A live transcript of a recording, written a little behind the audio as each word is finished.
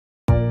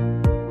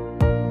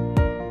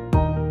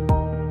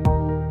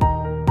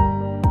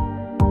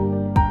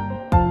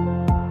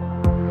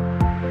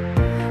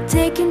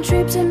taking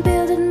trips and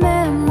building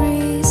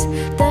memories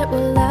that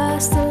will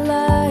last a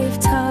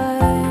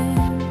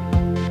lifetime.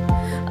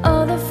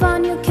 All the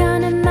fun you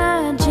can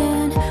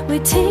imagine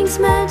with Tink's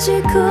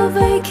Magical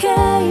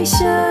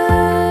Vacations.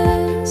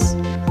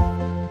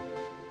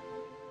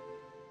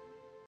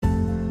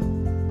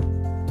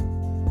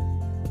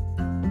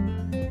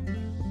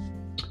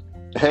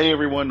 Hey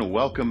everyone,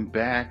 welcome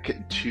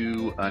back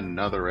to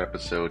another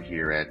episode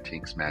here at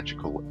Tink's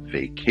Magical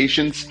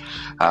Vacations.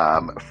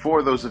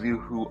 For those of you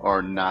who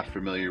are not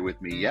familiar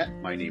with me yet,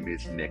 my name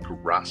is Nick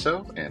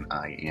Rosso and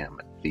I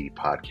am the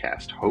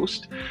podcast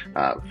host.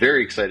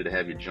 Very excited to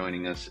have you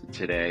joining us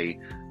today.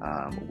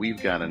 We've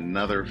got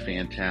another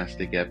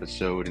fantastic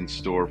episode in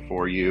store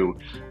for you.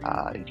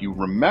 If you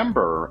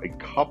remember, a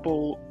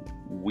couple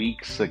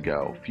weeks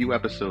ago, a few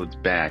episodes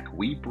back,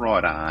 we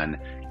brought on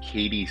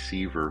Katie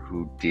Seaver,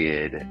 who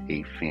did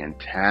a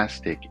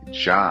fantastic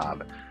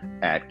job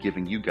at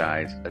giving you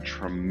guys a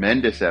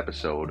tremendous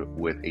episode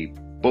with a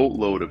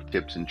boatload of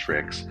tips and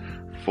tricks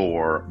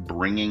for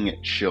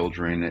bringing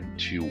children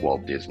to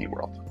Walt Disney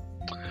World.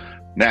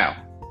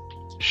 Now,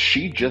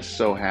 she just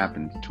so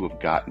happened to have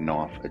gotten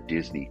off a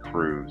Disney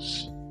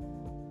cruise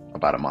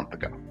about a month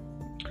ago.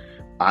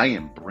 I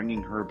am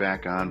bringing her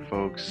back on,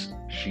 folks.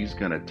 She's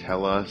going to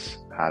tell us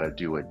how to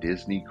do a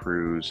Disney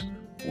cruise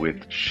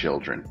with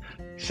children.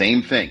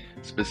 Same thing,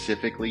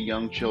 specifically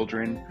young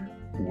children.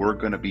 We're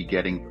going to be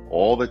getting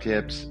all the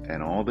tips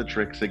and all the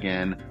tricks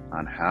again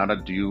on how to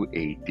do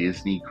a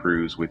Disney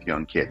cruise with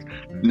young kids.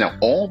 Now,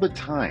 all the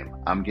time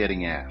I'm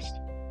getting asked,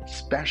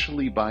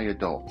 especially by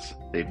adults,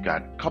 they've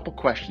got a couple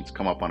questions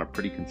come up on a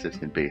pretty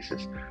consistent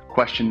basis.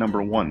 Question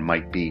number one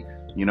might be,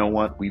 you know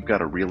what, we've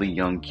got a really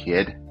young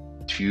kid,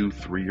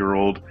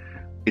 2-3-year-old.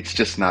 It's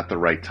just not the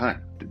right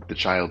time. The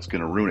child's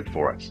going to ruin it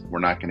for us. We're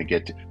not going to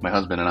get to, my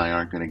husband and I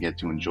aren't going to get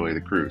to enjoy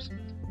the cruise.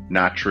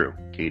 Not true.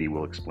 Katie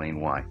will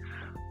explain why.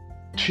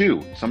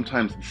 Two,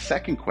 sometimes the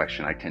second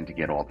question I tend to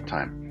get all the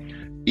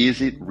time,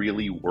 is it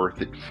really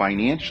worth it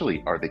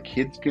financially? Are the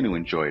kids going to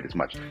enjoy it as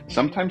much?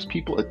 Sometimes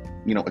people,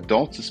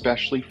 adults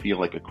especially, feel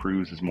like a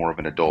cruise is more of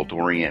an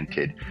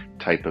adult-oriented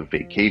type of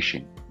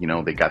vacation.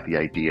 They got the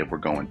idea of we're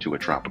going to a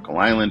tropical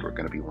island, we're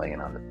going to be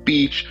laying on the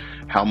beach.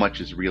 How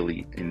much is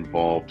really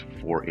involved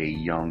for a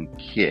young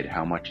kid?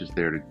 How much is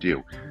there to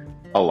do?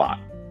 A lot.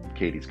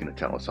 Katie's going to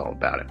tell us all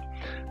about it.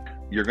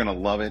 You're going to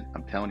love it.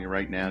 I'm telling you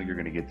right now, you're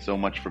going to get so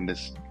much from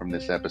this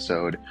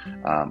episode.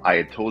 I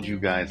had told you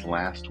guys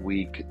last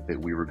week that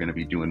we were going to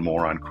be doing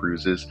more on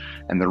cruises.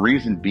 And the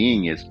reason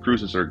being is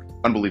cruises are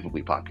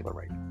unbelievably popular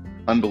right now.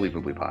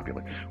 Unbelievably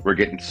popular. We're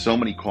getting so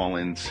many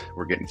call-ins.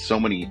 We're getting so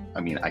many,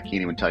 I can't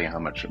even tell you how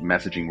much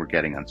messaging we're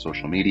getting on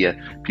social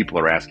media. People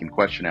are asking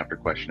question after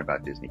question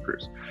about Disney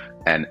Cruise.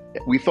 And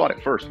we thought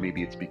at first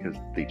maybe it's because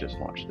they just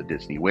launched the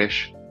Disney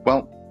Wish.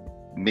 Well,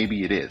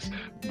 maybe it is.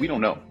 We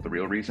don't know the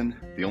real reason.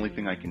 The only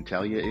thing I can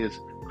tell you is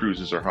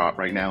cruises are hot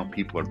right now.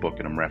 People are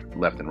booking them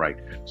left and right.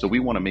 So we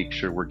want to make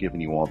sure we're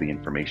giving you all the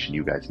information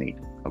you guys need,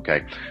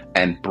 okay?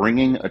 And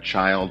bringing a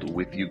child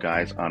with you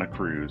guys on a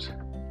cruise,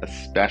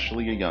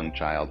 especially a young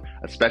child,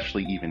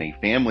 especially even a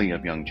family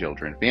with young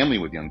children,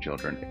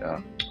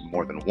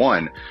 more than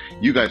one,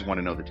 you guys want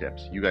to know the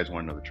tips. You guys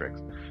want to know the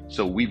tricks.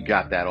 So we've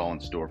got that all in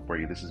store for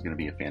you. This is going to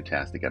be a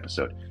fantastic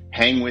episode.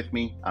 Hang with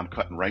me. I'm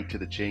cutting right to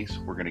the chase.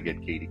 We're going to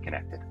get Katie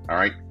connected. All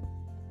right?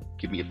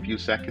 Give me a few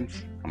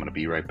seconds. I'm going to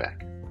be right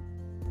back.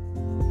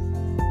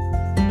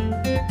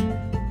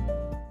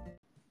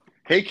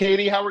 Hey,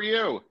 Katie, how are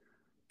you?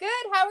 Good.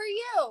 How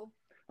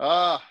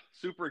are you?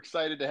 Super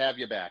excited to have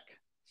you back.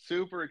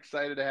 Super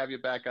excited to have you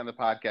back on the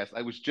podcast.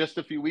 I was just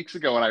a few weeks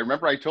ago, and I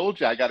remember I told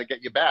you I got to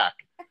get you back.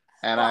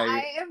 And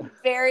I am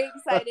very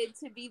excited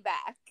to be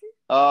back.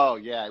 Oh,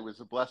 yeah. It was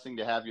a blessing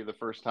to have you the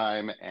first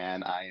time,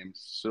 and I am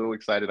so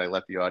excited. I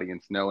let the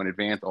audience know in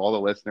advance, all the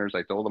listeners.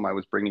 I told them I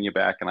was bringing you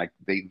back, and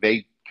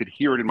they could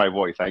hear it in my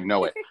voice. I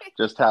know it,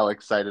 just how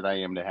excited I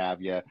am to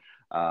have you.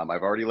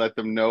 I've already let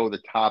them know the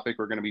topic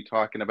we're going to be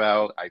talking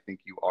about. I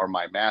think you are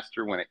my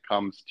master when it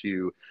comes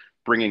to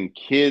bringing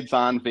kids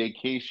on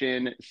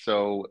vacation.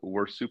 So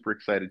we're super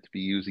excited to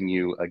be using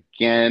you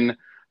again.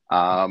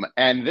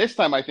 And this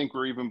time I think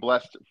we're even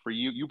blessed for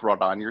you. You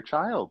brought on your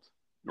child.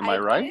 Am I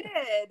right?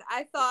 I did.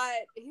 I thought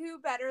who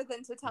better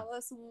than to tell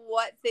us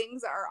what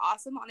things are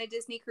awesome on a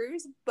Disney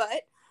cruise,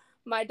 but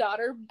my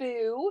daughter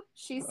Boo,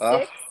 she's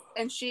 6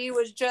 and she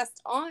was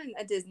just on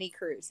a Disney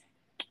cruise.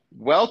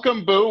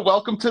 Welcome, Boo.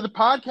 Welcome to the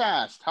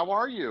podcast. How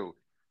are you?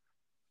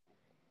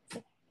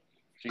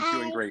 She's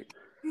doing great.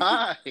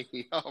 Hi.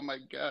 Oh my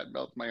God,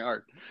 melts my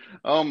heart.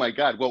 Oh my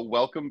God. Well,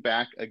 welcome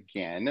back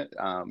again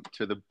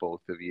to the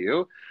both of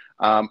you.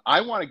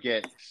 I want to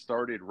get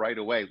started right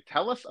away.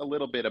 Tell us a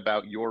little bit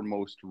about your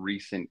most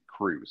recent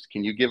cruise.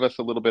 Can you give us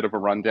a little bit of a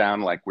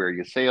rundown, like where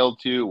you sailed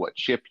to, what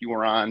ship you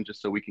were on,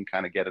 just so we can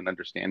kind of get an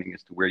understanding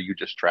as to where you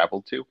just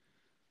traveled to?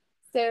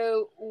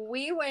 So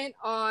we went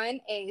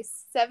on a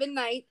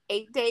 7-night,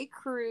 8-day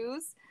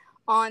cruise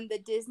on the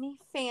Disney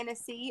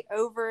Fantasy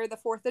over the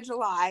 4th of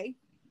July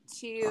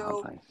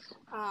to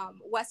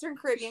Western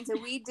Caribbean. So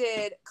we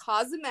did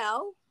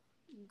Cozumel,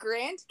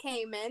 Grand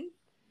Cayman,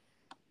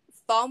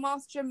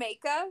 Falmouth,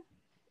 Jamaica,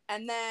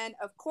 and then,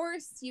 of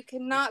course, you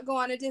cannot go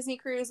on a Disney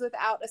cruise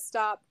without a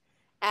stop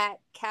at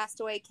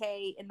Castaway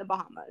Cay in the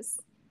Bahamas.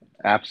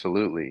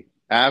 Absolutely.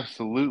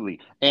 Absolutely.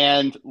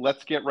 And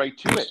let's get right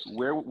to it.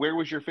 Where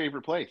was your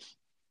favorite place?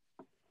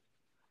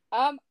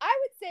 I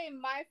would say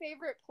my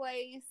favorite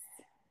place,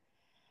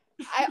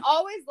 I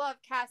always love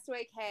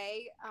Castaway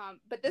Cay,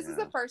 but this is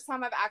the first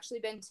time I've actually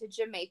been to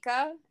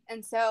Jamaica.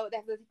 And so they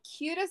have the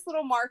cutest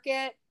little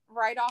market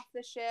right off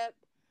the ship.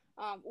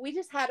 We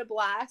just had a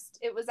blast.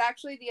 It was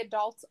actually the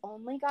adults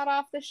only got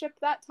off the ship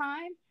that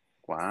time.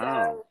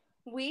 Wow.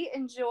 So we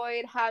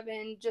enjoyed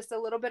having just a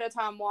little bit of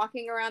time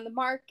walking around the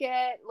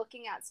market,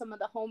 looking at some of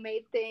the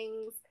homemade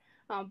things.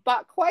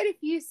 Bought quite a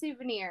few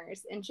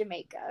souvenirs in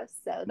Jamaica.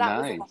 So that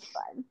was a lot of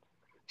fun.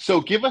 So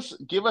give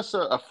us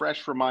a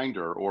fresh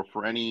reminder, or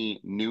for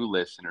any new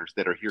listeners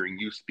that are hearing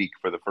you speak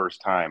for the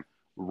first time,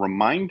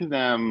 remind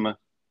them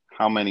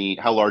how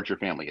large your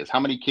family is. How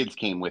many kids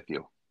came with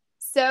you?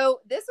 So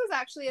this was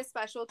actually a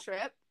special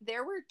trip.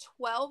 There were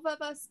 12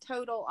 of us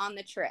total on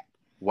the trip.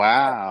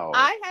 Wow. So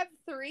I have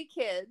 3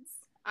 kids.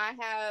 I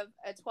have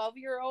a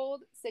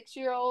 12-year-old,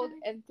 6-year-old,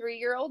 and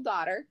 3-year-old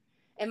daughter.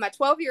 And my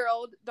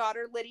 12-year-old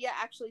daughter, Lydia,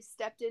 actually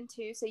stepped in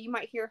too. So you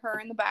might hear her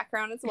in the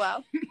background as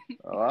well.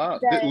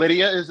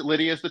 Lydia is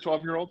the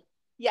 12-year-old?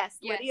 Yes,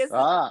 Lydia's.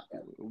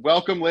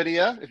 Welcome,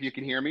 Lydia. If you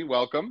can hear me,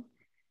 welcome.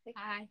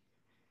 Hi.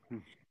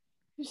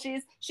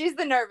 She's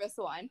the nervous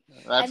one.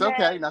 That's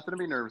okay. Nothing to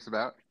be nervous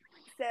about.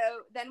 So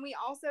then we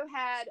also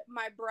had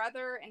my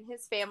brother and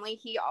his family.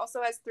 He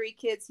also has 3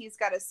 kids. He's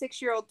got a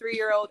 6-year-old,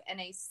 3-year-old,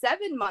 and a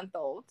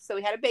 7-month-old. So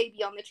we had a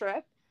baby on the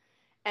trip.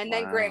 And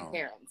then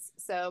grandparents.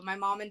 So my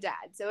mom and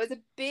dad. So it was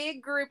a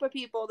big group of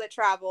people that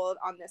traveled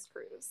on this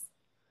cruise.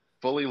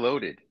 Fully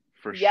loaded,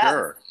 for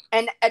sure.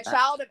 And a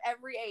child of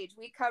every age.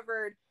 We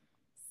covered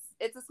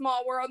It's a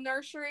Small World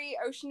Nursery,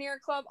 Oceaneer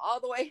Club, all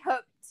the way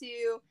up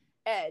to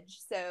Edge.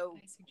 So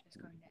I suggest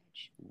going to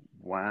Edge.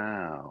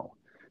 Wow.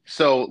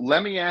 So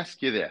let me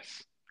ask you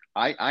this.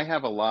 I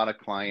have a lot of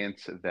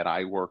clients that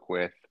I work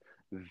with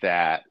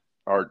that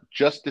are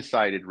just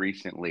decided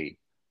recently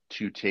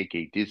to take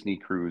a Disney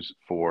cruise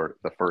for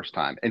the first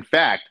time. In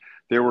fact,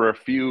 there were a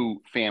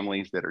few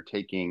families that are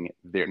taking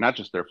not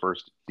just their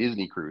first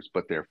Disney cruise,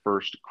 but their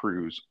first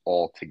cruise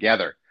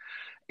altogether.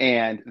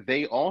 And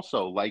they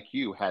also, like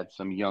you, had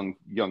some young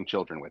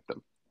children with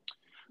them.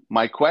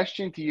 My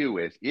question to you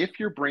is, if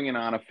you're bringing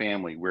on a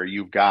family where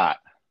you've got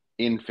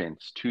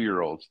infants,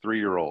 2-year-olds,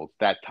 3-year-olds,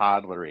 that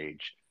toddler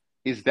age,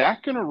 is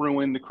that going to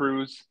ruin the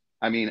cruise?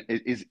 I mean,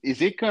 is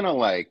it going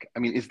to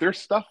is there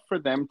stuff for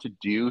them to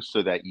do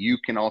so that you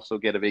can also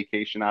get a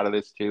vacation out of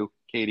this too?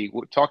 Katie,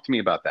 talk to me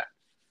about that.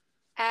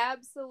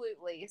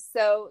 Absolutely.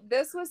 So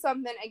this was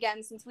something,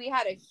 again, since we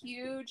had a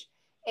huge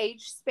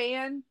age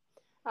span,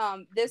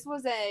 this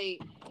was a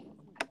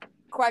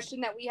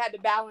question that we had to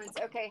balance.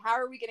 Okay, how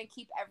are we going to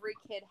keep every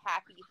kid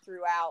happy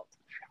throughout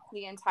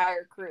the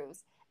entire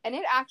cruise? And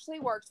it actually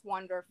works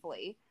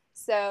wonderfully.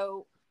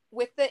 So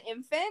with the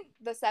infant,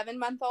 the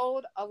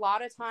 7-month-old, a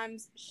lot of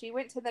times she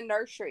went to the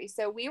nursery.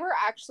 So we were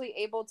actually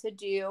able to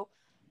do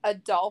a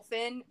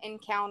dolphin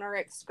encounter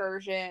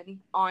excursion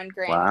on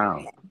Grand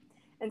Cayman.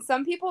 And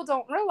some people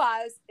don't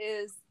realize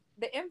is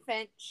the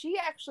infant, she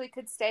actually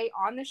could stay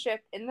on the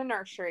ship in the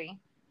nursery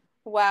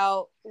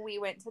while we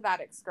went to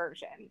that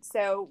excursion.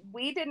 So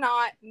we did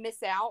not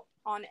miss out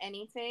on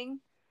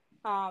anything.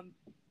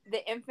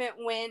 The infant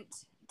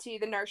went to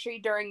the nursery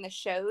during the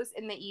shows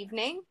in the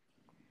evening.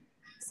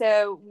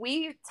 So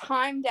we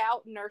timed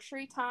out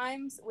nursery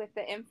times with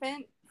the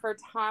infant for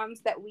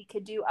times that we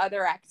could do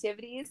other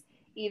activities,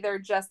 either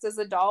just as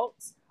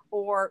adults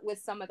or with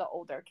some of the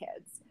older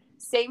kids.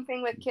 Same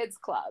thing with Kids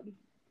Club.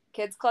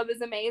 Kids Club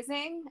is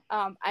amazing.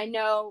 I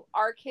know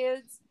our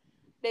kids,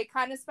 they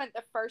kind of spent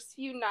the first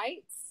few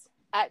nights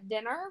at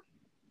dinner.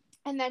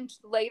 And then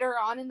later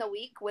on in the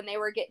week, when they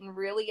were getting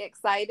really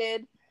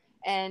excited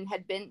and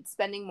had been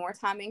spending more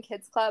time in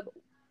Kids Club,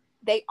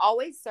 they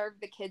always serve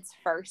the kids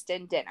first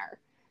in dinner.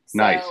 So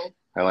nice.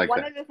 I like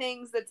one that. of the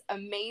things that's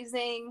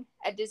amazing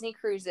at Disney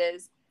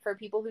Cruises, for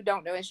people who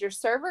don't know, is your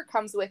server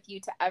comes with you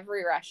to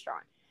every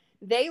restaurant.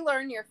 They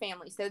learn your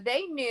family. So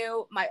they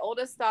knew my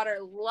oldest daughter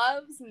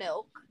loves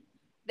milk.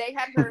 They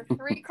had her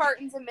 3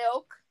 cartons of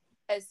milk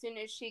as soon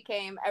as she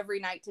came every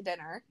night to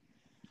dinner.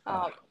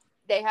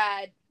 They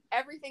had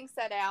everything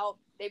set out.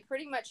 They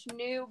pretty much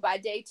knew by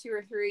day 2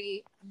 or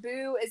 3,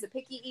 Boo is a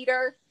picky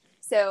eater.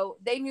 So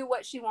they knew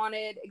what she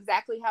wanted,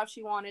 exactly how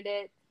she wanted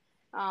it.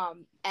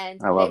 And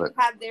they would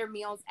have their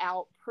meals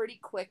out pretty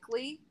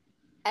quickly.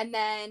 And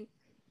then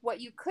what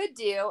you could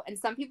do, and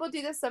some people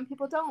do this, some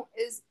people don't,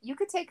 is you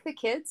could take the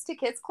kids to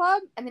Kids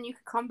Club and then you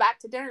could come back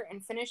to dinner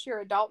and finish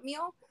your adult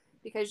meal,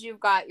 because you've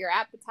got your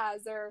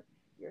appetizer,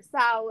 your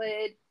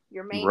salad,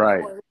 your main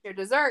course, your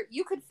dessert.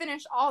 You could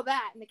finish all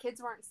that and the kids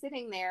weren't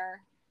sitting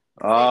there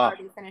because they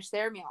already finished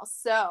their meal.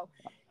 So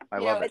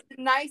it's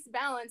a nice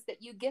balance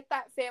that you get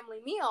that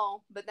family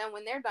meal, but then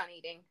when they're done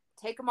eating,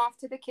 take them off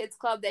to the kids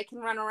club. They can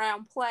run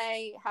around,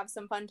 play, have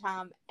some fun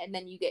time, and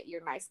then you get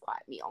your nice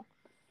quiet meal.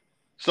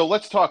 So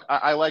let's talk.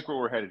 I like where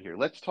we're headed here.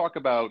 Let's talk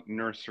about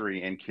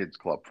nursery and kids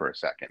club for a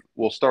second.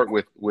 We'll start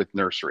with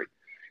nursery.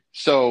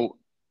 So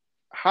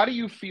how do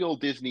you feel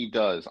Disney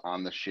does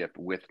on the ship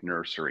with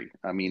nursery?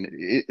 I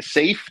mean,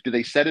 safe? Do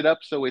they set it up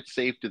so it's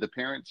safe? Do the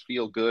parents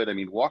feel good? I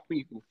mean, walk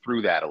me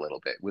through that a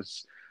little bit.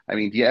 I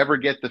mean, do you ever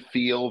get the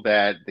feel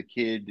that the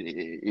kid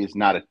is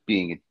not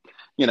being,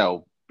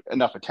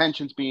 enough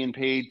attention's being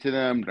paid to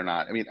them? They're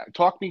not. I mean,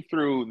 talk me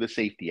through the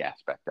safety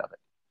aspect of it.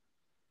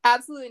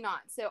 Absolutely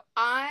not. So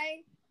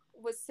I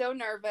was so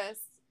nervous.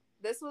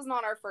 This was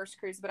not our first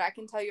cruise, but I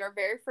can tell you our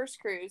very first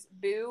cruise,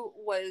 Boo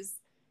was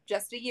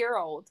just a year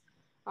old.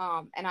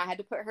 And I had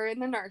to put her in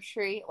the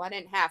nursery. Well, I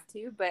didn't have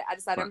to, but I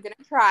decided I'm going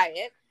to try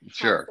it.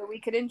 Sure. So we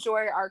could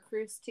enjoy our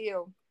cruise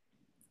too.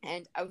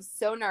 And I was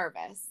so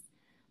nervous.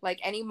 Like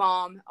any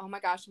mom, oh my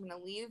gosh, I'm going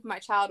to leave my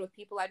child with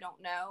people I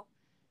don't know.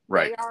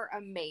 Right. They are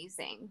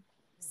amazing.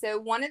 So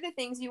one of the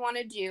things you want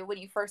to do when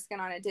you first get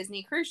on a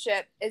Disney cruise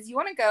ship is you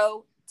want to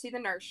go to the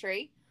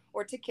nursery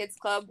or to kids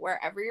club,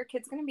 wherever your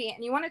kid's going to be,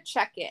 and you want to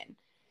check in.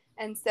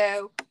 And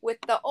so with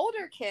the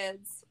older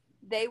kids,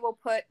 they will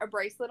put a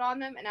bracelet on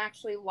them and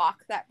actually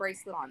lock that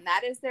bracelet on.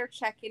 That is their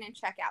check-in and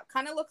check-out.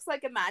 Kind of looks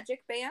like a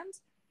magic band.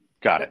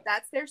 Got it.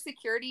 That's their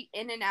security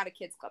in and out of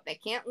kids club. They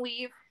can't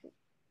leave,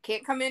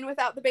 can't come in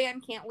without the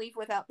band, can't leave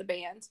without the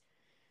band.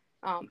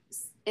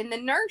 In the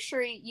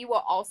nursery, you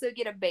will also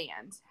get a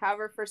band.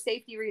 However, for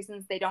safety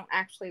reasons, they don't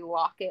actually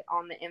lock it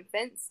on the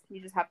infants.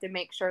 You just have to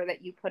make sure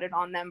that you put it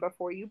on them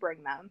before you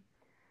bring them.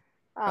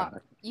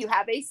 You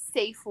have a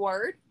safe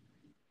word.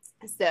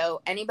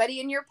 So anybody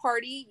in your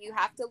party, you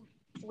have to,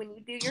 when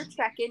you do your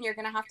check-in, you're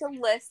going to have to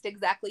list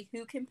exactly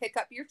who can pick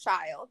up your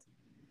child.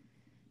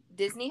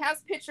 Disney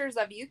has pictures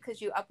of you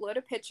because you upload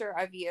a picture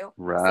of you.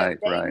 Right,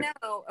 so they right.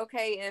 know,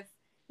 okay, if,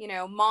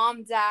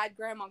 mom, dad,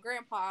 grandma,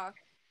 grandpa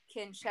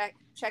can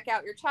check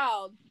out your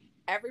child,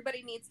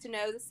 everybody needs to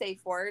know the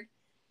safe word,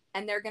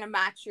 and they're going to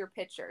match your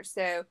picture.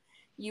 So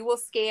you will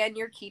scan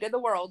your key to the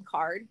world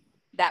card.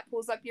 That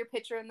pulls up your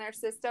picture in their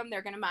system.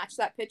 They're going to match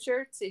that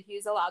picture to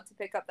who's allowed to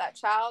pick up that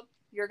child.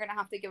 You're going to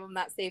have to give them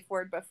that safe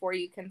word before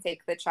you can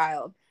take the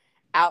child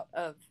out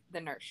of the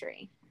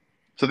nursery.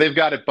 So they've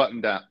got it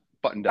buttoned up.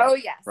 Oh,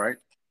 yes. Right?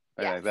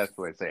 Yes. That's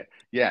the way I say it.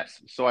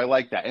 Yes. So I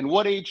like that. And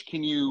what age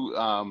can you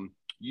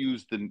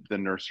use the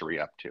nursery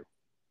up to?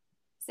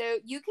 So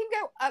you can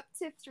go up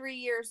to 3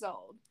 years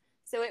old.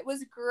 So it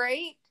was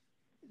great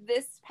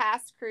this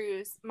past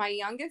cruise. My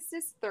youngest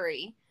is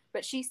 3,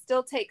 but she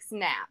still takes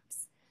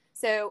naps.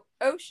 So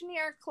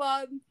Oceaneer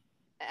Club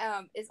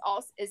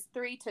is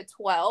 3 to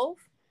 12.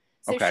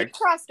 So Okay. She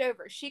crossed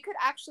over. She could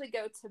actually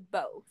go to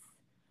both,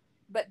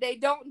 but they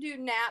don't do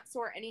naps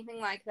or anything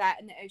like that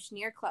in the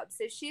Oceaneer Club.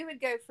 So she would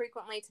go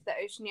frequently to the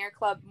Oceaneer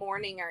Club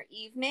morning or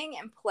evening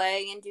and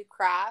play and do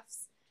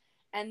crafts.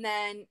 And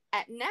then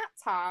at nap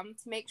time,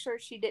 to make sure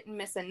she didn't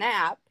miss a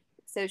nap,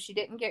 so she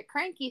didn't get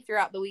cranky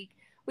throughout the week,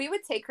 we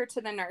would take her to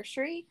the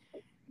nursery.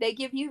 They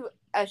give you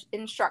an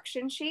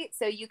instruction sheet,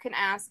 so you can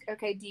ask,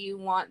 okay, do you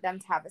want them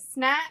to have a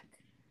snack?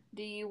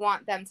 Do you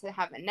want them to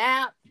have a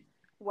nap?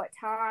 What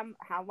time?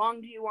 How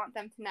long do you want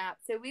them to nap?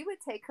 So we would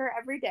take her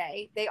every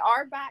day. They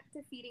are back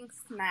to feeding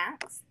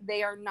snacks.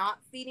 They are not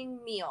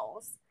feeding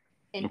meals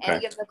in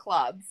any of the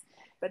clubs,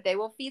 but they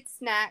will feed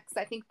snacks.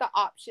 I think the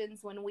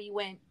options when we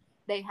went,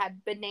 they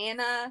had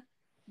banana,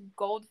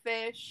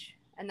 goldfish,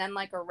 and then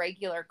like a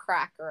regular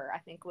cracker, I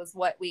think was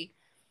what we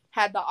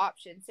had the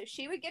option. So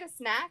she would get a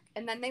snack,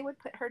 and then they would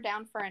put her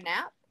down for a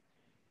nap.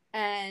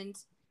 And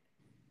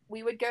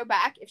we would go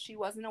back. If she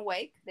wasn't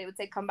awake, they would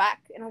say, come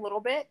back in a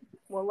little bit.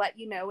 We'll let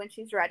you know when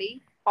she's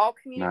ready. All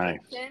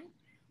communication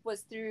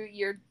was through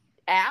your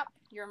app,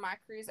 your My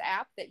Cruise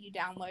app that you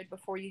download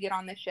before you get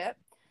on the ship.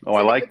 Oh, so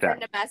I like that.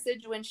 Send a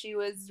message when she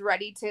was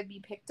ready to be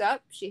picked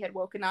up. She had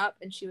woken up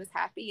and she was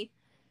happy.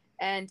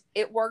 And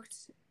it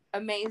worked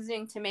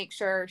amazing to make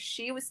sure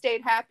she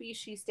stayed happy.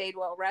 She stayed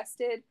well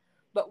rested.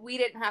 But we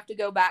didn't have to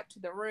go back to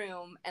the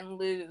room and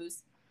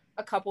lose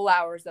a couple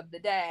hours of the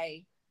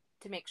day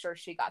to make sure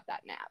she got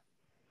that nap.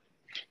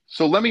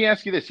 So let me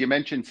ask you this. You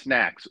mentioned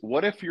snacks.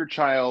 What if your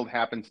child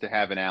happens to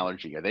have an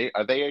allergy?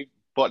 Are they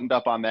buttoned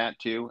up on that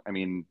too? I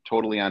mean,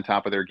 totally on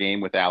top of their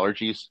game with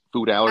allergies,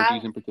 food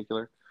allergies in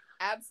particular?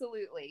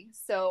 Absolutely.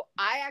 So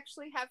I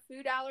actually have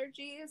food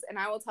allergies, and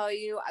I will tell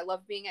you, I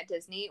love being at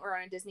Disney or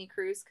on a Disney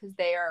cruise because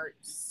they are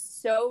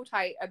so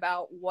tight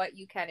about what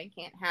you can and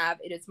can't have.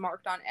 It is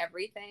marked on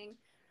everything.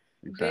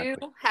 Exactly.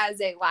 Boo has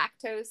a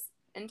lactose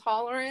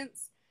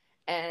intolerance,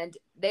 and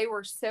they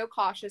were so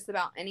cautious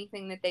about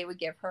anything that they would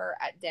give her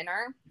at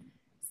dinner.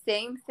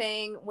 Same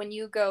thing when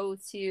you go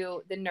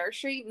to the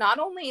nursery. Not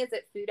only is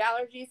it food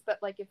allergies, but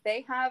like if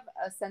they have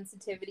a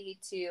sensitivity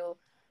to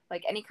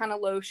like any kind of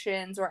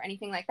lotions or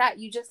anything like that,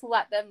 you just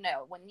let them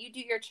know. When you do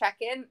your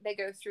check-in, they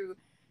go through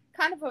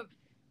kind of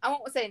I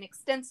won't say an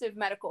extensive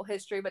medical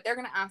history, but they're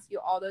going to ask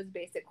you all those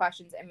basic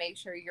questions and make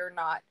sure you're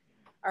not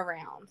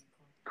around.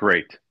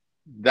 Great.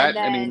 And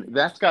I mean, then,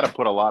 that's got to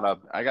put a lot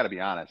of, I got to be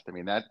honest. I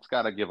mean, that's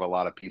got to give a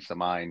lot of peace of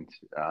mind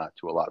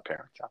to a lot of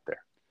parents out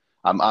there.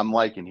 I'm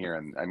liking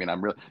hearing. I mean,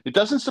 I'm really. It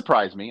doesn't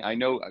surprise me. I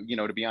know,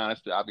 to be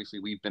honest. Obviously,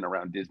 we've been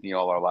around Disney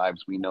all our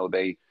lives. We know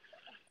they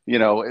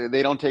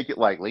don't take it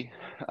lightly.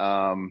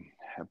 Um,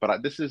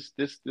 but this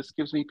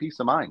gives me peace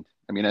of mind.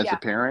 I mean, as a yeah.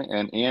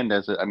 parent and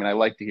as a, I mean, I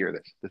like to hear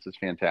this. This is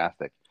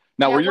fantastic.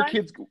 Now, Now, were your one,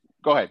 kids?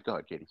 Go ahead,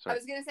 Katie. I Sorry.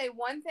 was going to say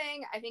one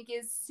thing I think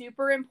is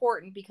super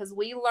important because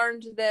we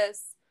learned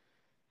this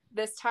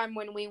time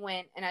when we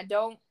went, and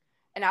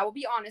I will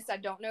be honest, I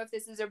don't know if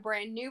this is a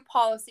brand new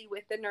policy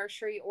with the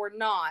nursery or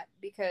not,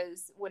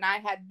 because when I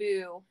had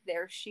Boo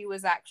there, she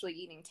was actually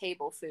eating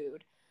table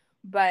food.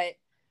 But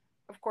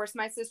of course,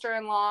 my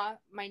sister-in-law,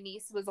 my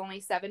niece was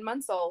only 7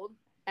 months old,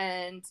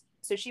 and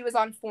so she was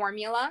on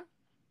formula.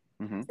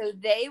 Mm-hmm. So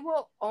they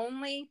will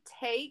only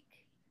take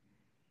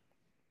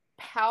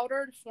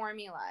powdered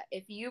formula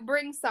if you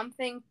bring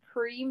something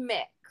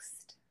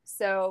pre-mixed.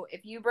 So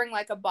if you bring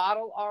like a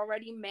bottle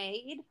already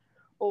made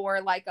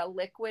or like a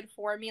liquid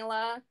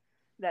formula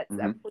that's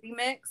a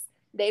pre-mix,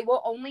 they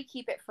will only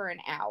keep it for an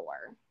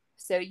hour.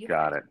 So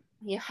Got it.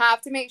 You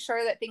have to make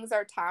sure that things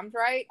are timed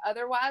right.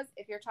 Otherwise,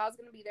 if your child's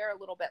going to be there a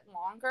little bit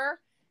longer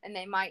and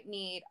they might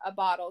need a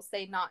bottle,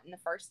 say not in the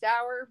first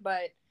hour,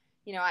 but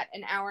at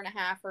an hour and a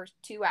half or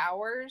 2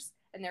 hours,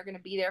 and they're going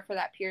to be there for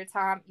that period of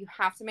time, you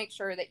have to make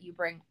sure that you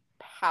bring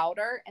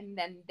powder, and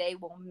then they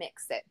will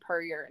mix it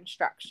per your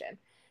instruction.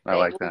 I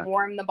like that. They will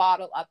warm the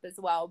bottle up as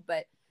well,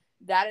 but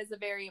that is a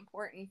very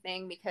important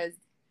thing because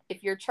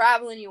if you're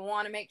traveling, you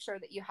want to make sure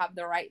that you have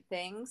the right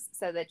things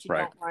so that you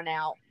don't run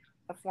out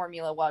of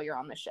formula while you're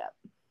on the ship.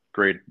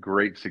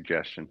 Great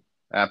suggestion.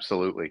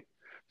 Absolutely.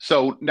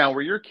 So now,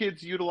 were your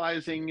kids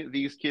utilizing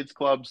these kids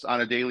clubs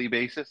on a daily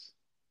basis?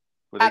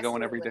 Were they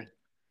going every day?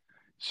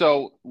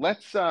 So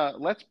let's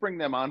bring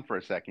them on for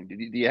a second. Do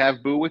you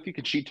have Boo with you?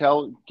 Can she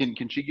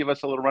give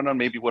us a little rundown,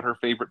 maybe what her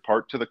favorite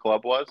part to the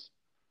club was?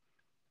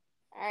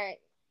 All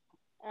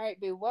right,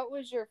 Boo. What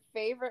was your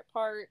favorite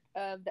part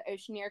of the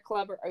Oceaneer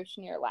Club or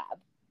Oceaneer Lab?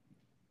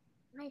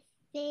 My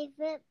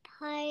favorite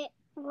part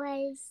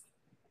was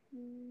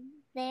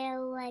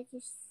there was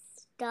a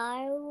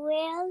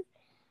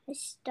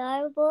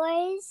Star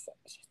Wars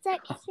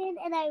section,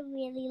 and I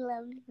really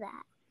loved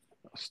that.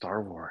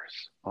 Star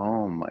Wars.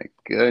 Oh my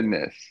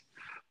goodness.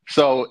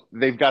 So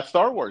they've got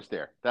Star Wars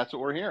there. That's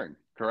what we're hearing,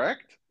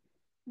 correct?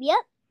 Yep.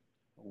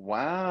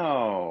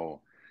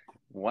 Wow.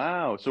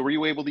 So were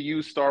you able to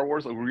use Star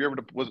Wars? Were you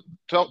able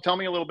to tell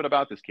me a little bit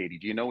about this, Katie?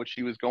 Do you know what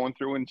she was going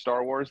through in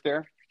Star Wars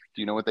there?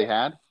 Do you know what they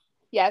had?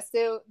 Yeah,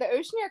 so the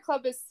Oceaneer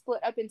Club is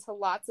split up into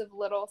lots of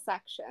little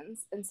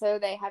sections. And so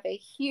they have a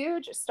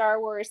huge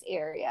Star Wars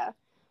area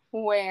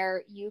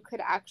where you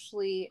could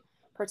actually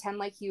pretend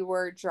like you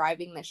were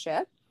driving the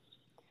ship.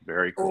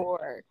 Very cool.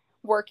 Or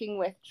working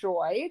with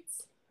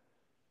droids.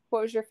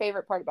 What was your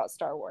favorite part about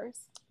Star Wars?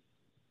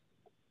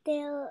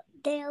 There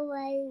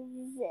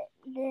was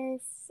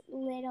this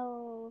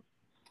little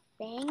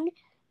thing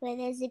where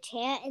there's a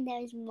chair and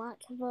there's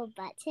multiple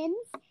buttons,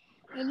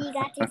 and you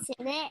got to sit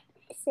in it,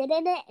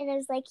 and it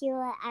was like you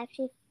were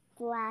actually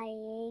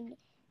flying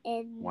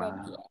in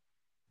the jet.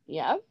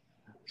 Yep.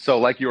 So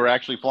like you were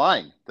actually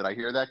flying. Did I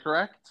hear that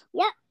correct?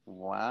 Yep.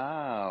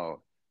 Wow.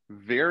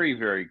 Very,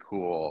 very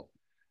cool.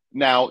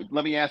 Now,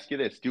 let me ask you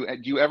this. Do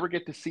you ever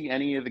get to see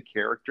any of the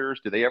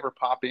characters? Do they ever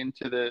pop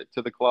into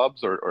the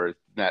clubs, or is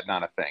that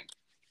not a thing?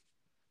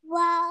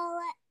 Well,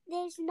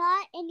 there's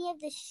not any of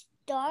the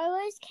Star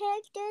Wars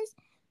characters,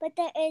 but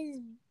there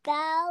is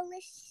Belle,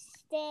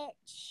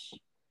 Stitch,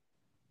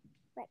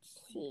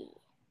 let's see,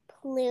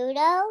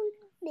 Pluto,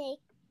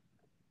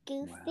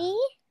 Goofy.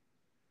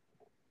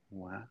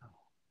 Wow.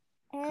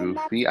 And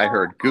Goofy. I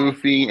heard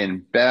Goofy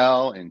and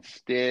Belle and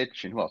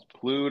Stitch and who else?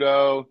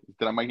 Pluto.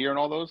 Am I hearing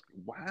all those?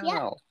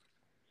 Wow.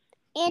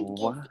 Yep. And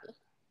Goofy.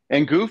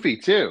 And Goofy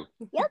too.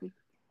 Yep.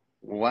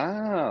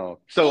 Wow.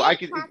 So and I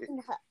could. Captain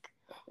Hook.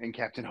 And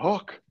Captain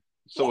Hook.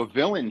 So a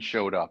villain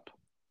showed up.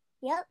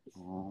 Yep.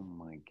 Oh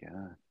my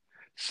God.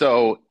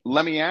 So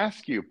let me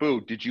ask you, Boo,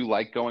 did you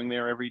like going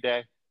there every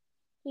day?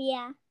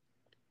 Yeah.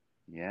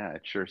 Yeah,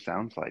 it sure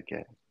sounds like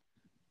it.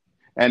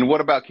 And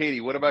what about Katie?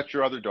 What about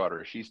your other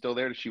daughter? Is she still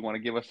there? Does she want to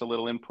give us a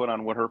little input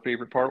on what her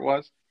favorite part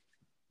was?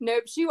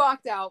 Nope, she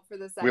walked out for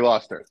the second. We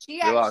lost her.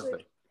 She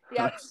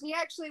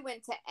actually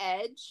went to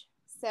Edge.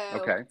 So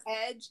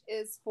Edge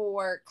is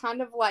for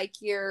kind of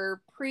like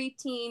your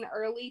preteen,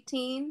 early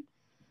teen.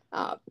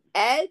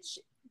 Edge,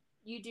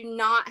 you do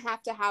not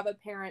have to have a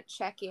parent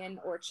check in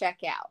or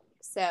check out.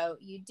 So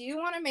you do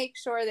want to make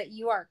sure that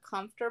you are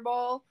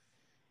comfortable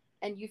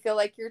and you feel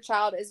like your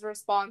child is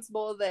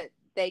responsible, that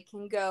they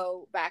can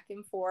go back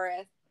and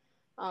forth.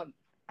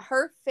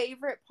 Her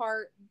favorite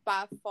part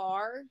by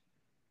far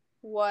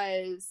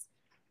was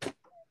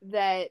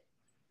that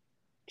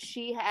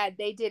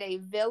they did a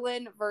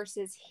villain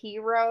versus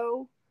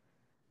hero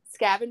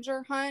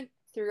scavenger hunt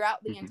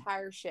throughout the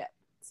entire ship.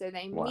 So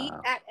they meet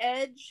at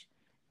Edge,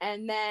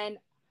 and then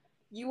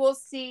you will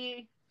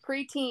see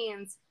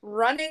preteens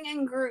running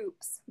in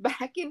groups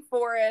back and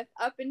forth,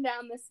 up and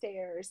down the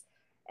stairs.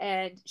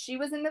 And she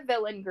was in the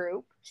villain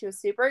group. She was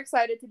super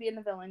excited to be in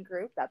the villain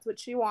group. That's what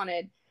she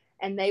wanted.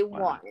 And they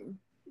won.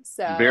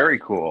 So very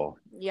cool.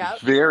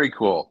 Yep. Very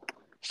cool.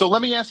 So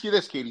let me ask you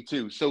this, Katie,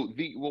 too. So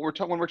when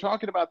we're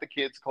talking about the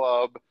kids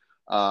club,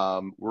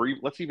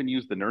 let's even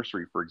use the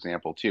nursery, for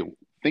example, too.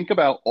 Think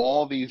about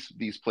all these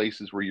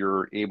places where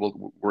we're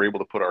able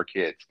to put our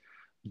kids.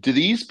 Do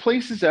these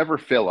places ever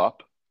fill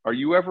up? Are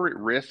you ever at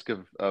risk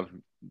of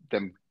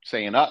them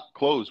saying,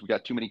 close, we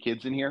got too many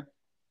kids in here?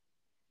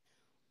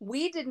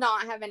 We did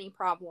not have any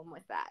problem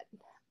with that.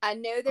 I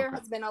know there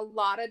has been a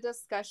lot of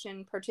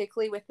discussion,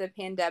 particularly with the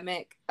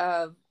pandemic,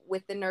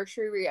 with the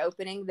nursery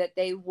reopening, that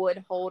they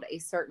would hold a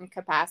certain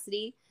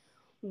capacity.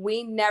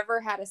 We never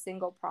had a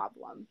single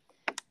problem.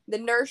 The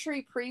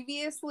nursery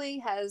previously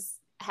has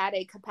had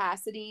a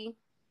capacity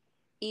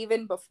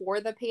even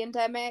before the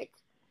pandemic,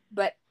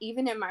 but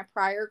even in my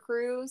prior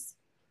cruise,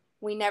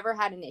 we never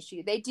had an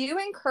issue. They do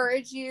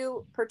encourage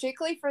you,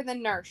 particularly for the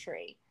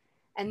nursery.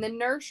 And the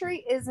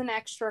nursery is an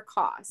extra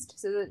cost.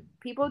 So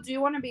people do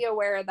want to be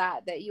aware of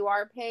that you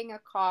are paying a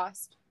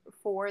cost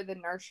for the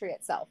nursery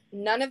itself.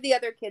 None of the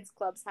other kids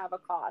clubs have a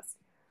cost,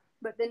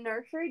 but the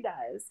nursery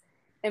does.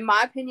 In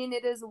my opinion,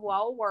 it is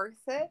well worth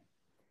it.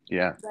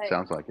 Yeah,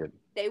 sounds like it.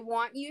 They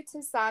want you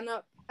to sign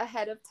up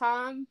ahead of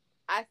time.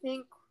 I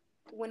think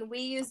when we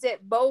used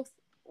it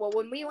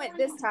when we went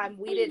this time,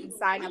 we didn't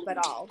sign up at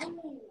all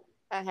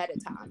ahead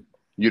of time.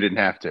 You didn't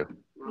have to?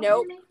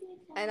 Nope.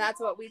 And that's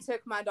what we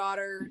took my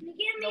daughter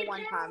the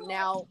one time.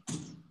 Now,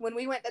 when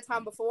we went the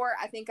time before,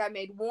 I think I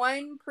made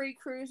one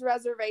pre-cruise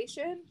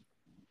reservation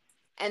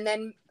and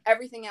then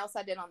everything else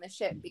I did on the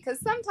ship. Because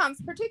sometimes,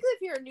 particularly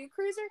if you're a new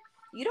cruiser,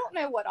 you don't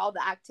know what all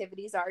the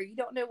activities are. You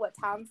don't know what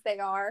times they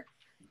are.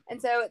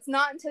 And so it's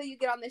not until you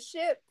get on the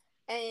ship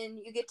and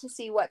you get to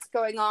see what's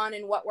going on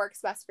and what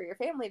works best for your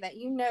family that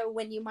you know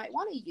when you might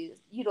want to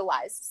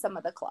utilize some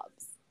of the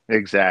clubs.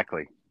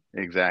 Exactly.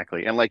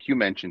 And like you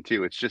mentioned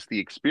too, it's just the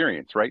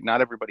experience, right?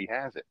 Not everybody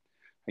has it.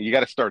 And you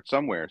got to start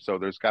somewhere. So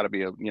there's got to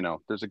be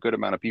there's a good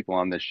amount of people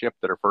on this ship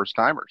that are first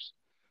timers.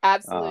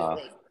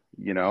 Absolutely.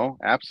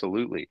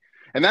 Absolutely.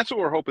 And that's what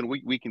we're hoping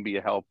we can be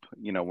a help,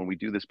 when we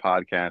do this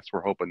podcast.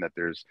 We're hoping that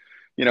there's,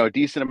 a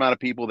decent amount of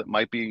people that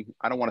might be,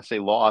 I don't want to say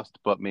lost,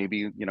 but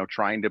maybe,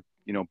 trying to,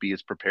 be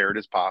as prepared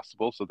as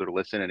possible. So they're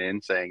listening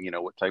in saying,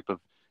 what type of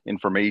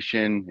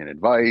information and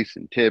advice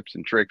and tips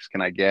and tricks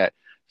can I get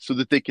so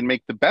that they can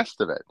make the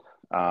best of it.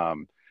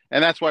 And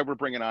that's why we're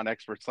bringing on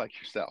experts like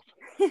yourself.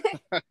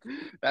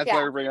 That's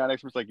why we're bringing on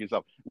experts like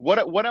yourself.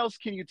 What else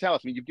can you tell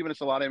us? I mean, you've given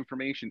us a lot of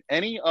information.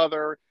 Any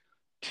other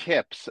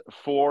tips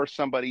for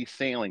somebody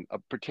sailing,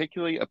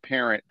 particularly a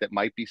parent that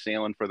might be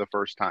sailing for the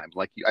first time?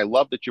 Like, I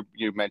love that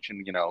you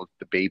mentioned,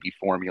 the baby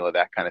formula,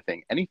 that kind of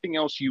thing. Anything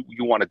else you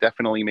want to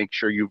definitely make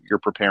sure you're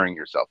preparing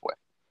yourself with?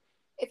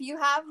 If you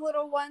have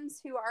little ones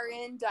who are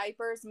in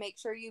diapers, make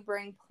sure you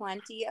bring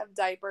plenty of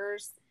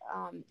diapers.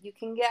 You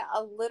can get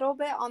a little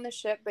bit on the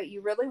ship, but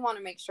you really want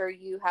to make sure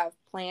you have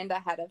planned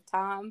ahead of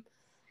time.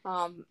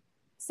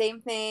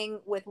 Same thing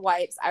with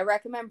wipes. I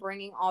recommend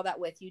bringing all that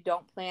with you.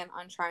 Don't plan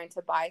on trying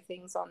to buy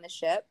things on the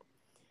ship.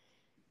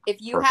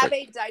 If you have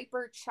a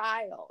diaper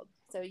child,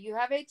 so you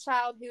have a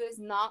child who is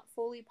not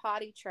fully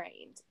potty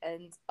trained,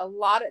 and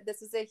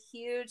this is a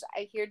huge,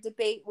 I hear,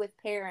 debate with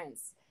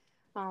parents.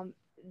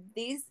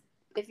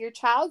 If your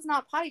child's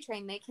not potty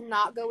trained, they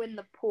cannot go in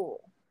the pool.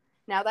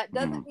 Now, that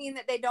doesn't mean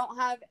that they don't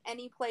have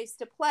any place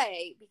to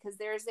play, because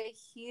there's a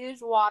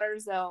huge water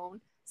zone,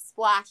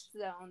 splash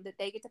zone, that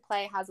they get to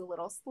play, has a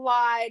little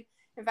slide.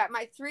 In fact,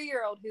 my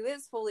 3-year-old, who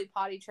is fully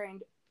potty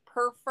trained,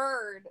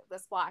 preferred the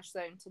splash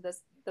zone to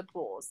the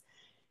pools.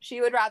 She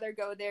would rather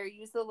go there,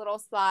 use the little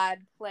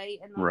slide, play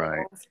in the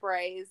little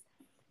sprays.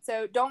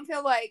 So don't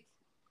feel like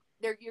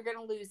you're going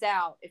to lose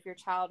out if your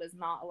child is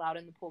not allowed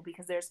in the pool,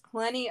 because there's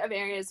plenty of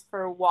areas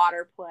for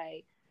water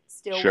play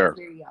still with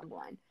your young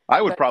one.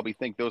 I would probably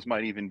think those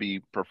might even be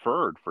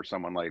preferred for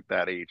someone like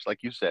that age.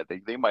 Like you said,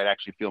 they might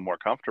actually feel more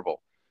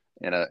comfortable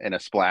in a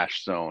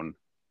splash zone,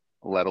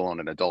 let alone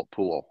an adult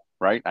pool,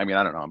 right? I mean,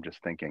 I don't know. I'm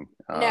just thinking.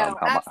 No,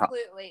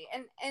 absolutely.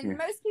 And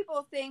most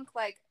people think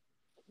like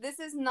this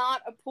is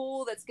not a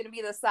pool that's going to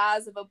be the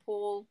size of a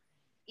pool,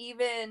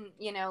 even,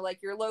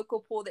 like your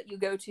local pool that you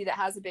go to that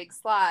has a big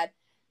slide.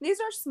 These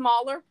are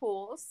smaller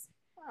pools.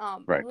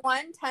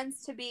 One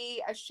tends to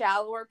be a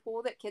shallower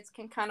pool that kids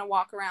can kind of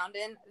walk around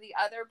in. The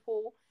other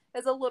pool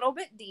is a little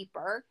bit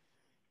deeper.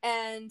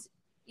 And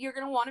you're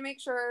going to want to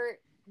make sure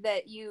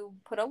that you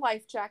put a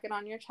life jacket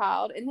on your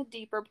child in the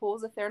deeper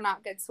pools if they're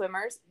not good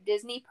swimmers.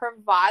 Disney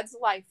provides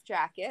life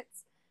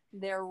jackets.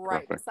 They're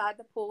right beside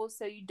the pool,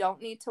 so you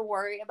don't need to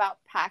worry about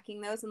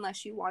packing those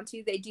unless you want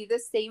to. They do the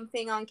same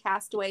thing on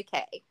Castaway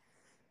Cay.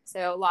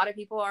 So a lot of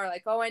people are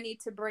like, I need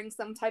to bring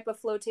some type of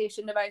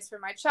flotation device for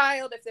my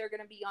child if they're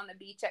going to be on the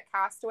beach at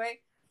Castaway.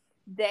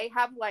 They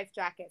have life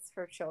jackets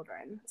for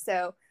children.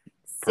 So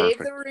save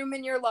the room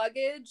in your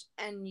luggage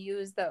and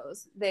use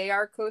those. They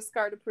are Coast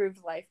Guard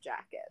approved life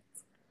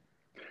jackets.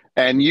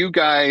 And you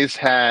guys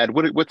had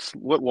what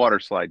water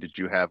slide did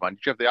you have on?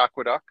 Did you have the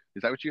aqueduct?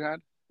 Is that what you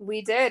had?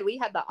 We did. We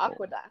had the Oh,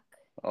 aqueduct.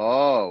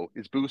 oh,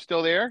 is Boo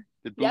still there?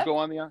 Did Boo Yep. go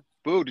on the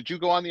Boo? Did you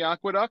go on the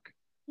aqueduct?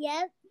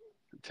 Yep.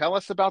 Tell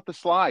us about the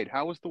slide.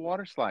 How was the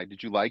water slide?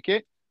 Did you like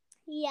it?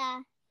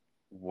 Yeah.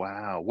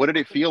 Wow. What did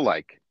it feel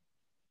like?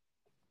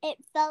 It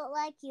felt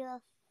like you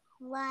were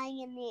flying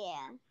in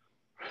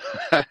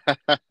the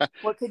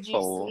What could you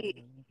Oh,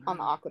 see on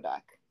the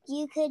aqueduct? air.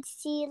 You could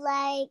see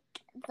like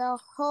the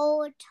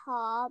whole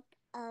top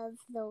of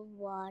the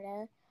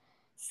water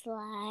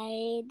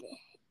slide.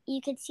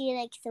 You could see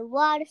like the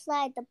water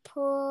slide, the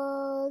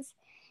pools,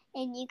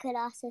 and you could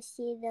also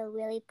see the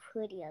really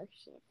pretty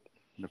ocean.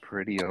 the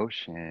pretty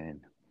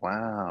ocean.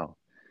 Wow.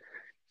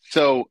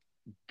 So,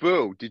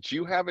 Boo, did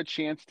you have a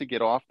chance to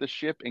get off the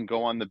ship and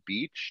go on the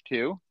beach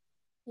too?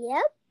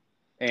 Yep.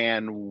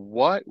 And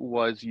what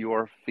was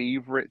your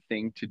favorite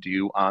thing to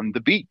do on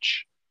the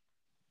beach?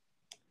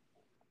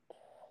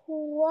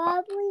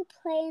 Probably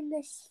play in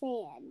the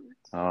sand.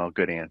 Oh,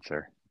 good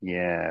answer.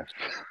 Yeah,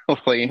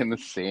 play in the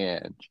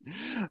sand.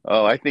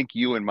 Oh, I think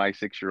you and my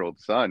 6-year-old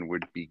son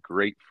would be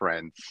great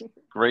friends.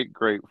 Great,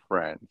 great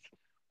friends.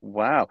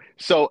 Wow.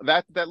 So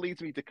that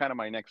leads me to kind of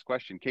my next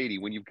question, Katie.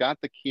 When you've got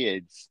the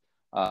kids,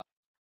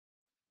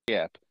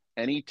 yep,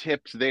 any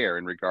tips there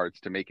in regards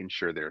to making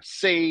sure they're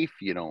safe,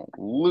 you don't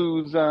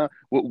lose?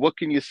 What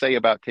can you say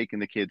about taking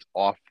the kids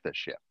off the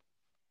ship?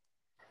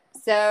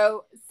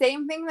 So,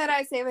 same thing that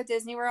I say with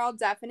Disney World,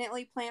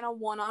 definitely plan a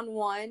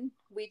one-on-one.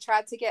 We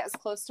tried to get as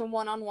close to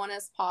one-on-one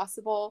as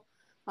possible.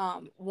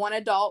 One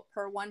adult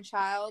per one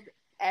child.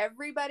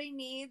 Everybody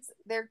needs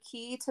their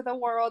key to the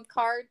world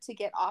card to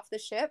get off the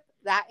ship.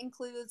 That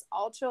includes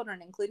all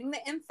children, including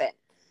the infant.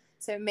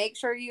 So make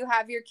sure you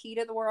have your key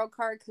to the world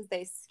card because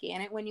they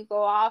scan it when you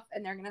go off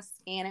and they're going to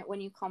scan it when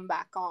you come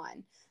back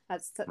on.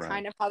 That's Right.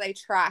 kind of how they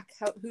track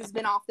who's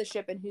been off the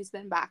ship and who's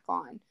been back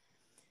on.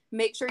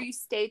 Make sure you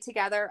stay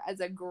together as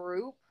a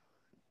group.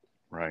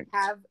 Right.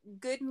 Have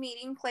good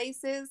meeting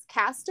places.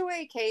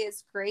 Castaway Cay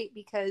is great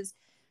because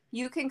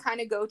you can kind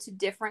of go to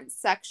different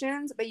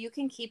sections, but you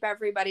can keep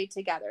everybody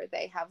together.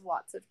 They have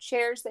lots of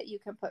chairs that you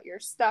can put your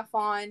stuff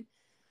on.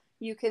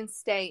 You can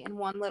stay in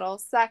one little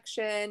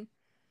section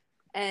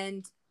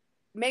and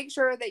make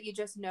sure that you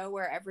just know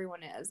where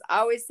everyone is. I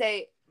always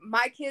say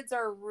my kids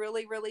are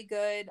really, really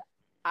good.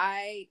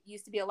 I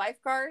used to be a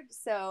lifeguard,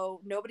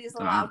 so nobody's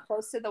allowed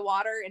close to the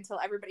water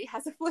until everybody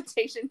has a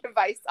flotation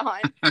device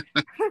on.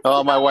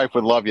 Oh, my wife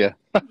would love you.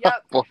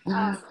 Yep.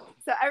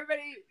 So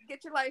everybody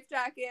get your life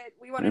jacket.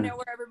 We want to know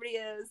where everybody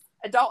is.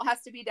 Adult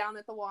has to be down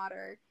at the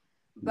water.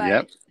 But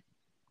Yep.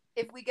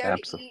 if we go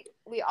Absolutely. to eat,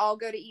 we all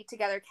go to eat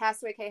together.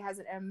 Castaway Cay has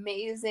an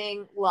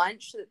amazing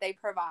lunch that they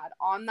provide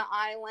on the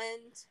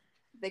island.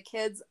 The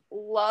kids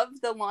love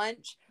the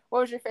lunch.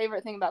 What was your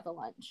favorite thing about the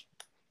lunch?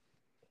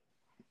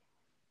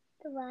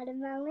 The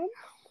watermelon.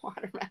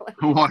 Watermelon.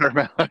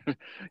 Watermelon.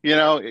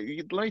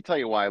 Let me tell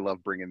you why I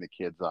love bringing the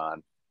kids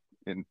on.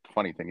 And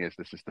funny thing is,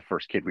 this is the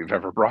first kid we've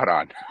ever brought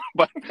on.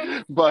 but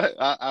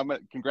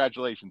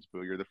congratulations,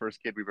 Boo. You're the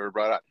first kid we've ever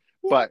brought on.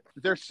 But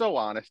they're so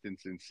honest and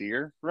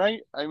sincere,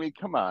 right? I mean,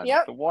 come on.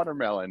 Yep. The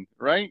watermelon,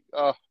 right?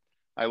 Oh,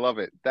 I love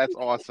it. That's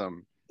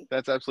awesome.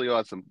 That's absolutely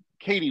awesome.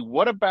 Katie,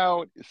 what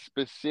about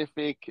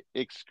specific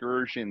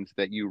excursions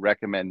that you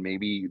recommend,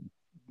 maybe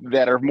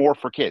that are more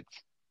for kids?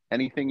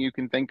 Anything you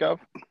can think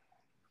of?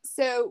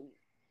 So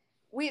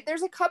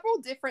there's a couple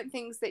different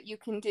things that you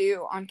can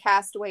do on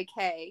Castaway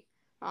Cay.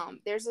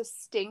 There's a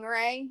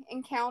stingray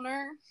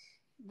encounter.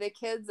 The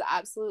kids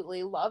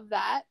absolutely love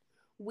that.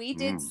 We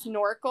did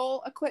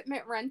snorkel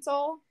equipment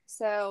rental.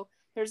 So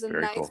there's a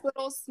Very nice cool.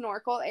 little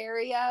snorkel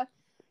area.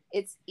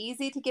 It's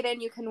easy to get in.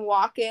 You can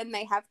walk in.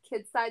 They have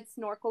kid-side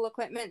snorkel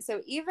equipment.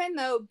 So even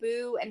though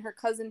Boo and her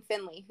cousin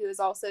Finley, who is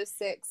also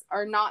 6,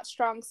 are not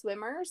strong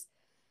swimmers,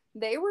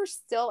 they were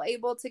still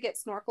able to get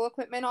snorkel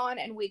equipment on,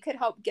 and we could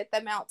help get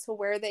them out to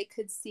where they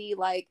could see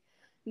like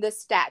the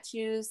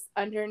statues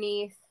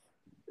underneath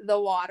the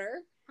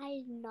water. I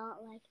did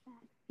not like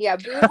that. Yeah,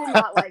 Boo did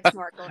not like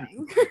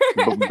snorkeling.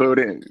 Boo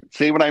didn't.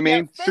 See what I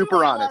mean? Yeah, Super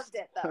Finley honest. loved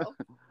it though.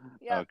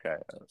 Yeah. Okay.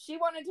 She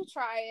wanted to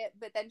try it,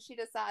 but then she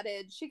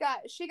decided she got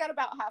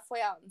about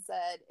halfway out and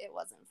said it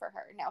wasn't for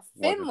her. Now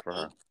Wasn't for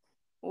her.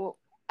 Finley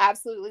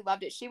absolutely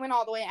loved it. She went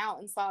all the way out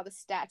and saw the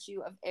statue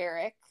of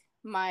Eric.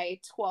 My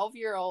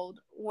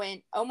 12-year-old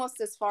went almost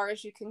as far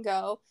as you can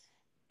go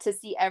to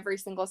see every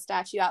single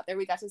statue out there.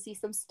 We got to see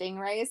some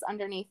stingrays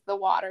underneath the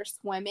water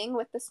swimming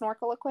with the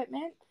snorkel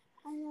equipment.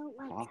 I don't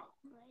like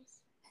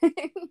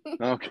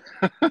Okay.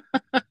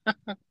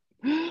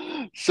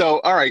 So,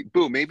 all right,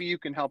 Boo, maybe you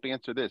can help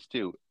answer this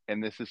too.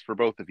 And this is for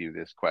both of you,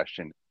 this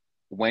question.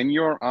 When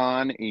you're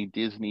on a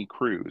Disney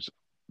cruise,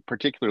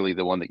 particularly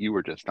the one that you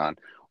were just on,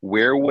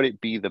 where would it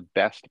be the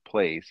best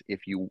place if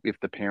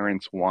the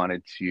parents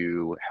wanted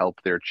to help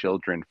their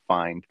children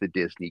find the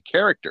Disney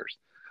characters?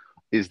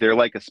 Is there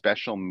like a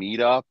special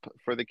meetup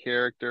for the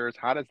characters?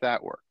 How does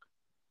that work?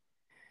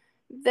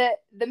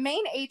 The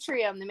main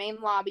atrium, the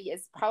main lobby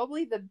is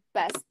probably the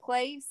best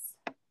place.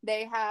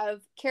 They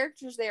have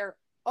characters there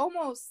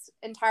almost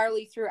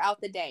entirely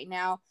throughout the day.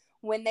 Now,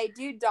 when they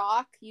do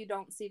dock, you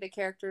don't see the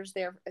characters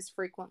there as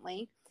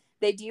frequently.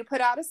 They do put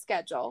out a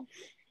schedule.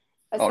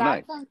 Oh, Aside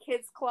nice. from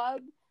Kids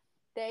Club,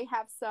 they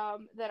have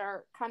some that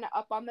are kind of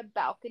up on the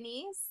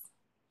balconies.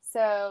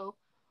 So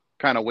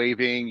Kind of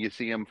waving, you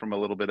see them from a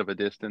little bit of a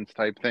distance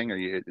type thing, or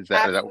is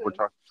that what we're absolutely.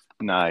 talking?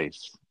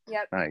 Nice.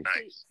 Yep.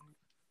 Nice.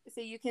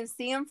 So you can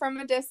see them from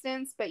a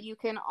distance, but you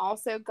can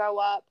also go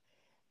up.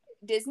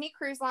 Disney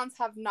Cruise Lines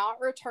have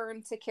not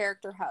returned to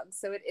character hugs.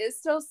 So it is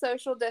still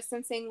social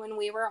distancing when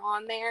we were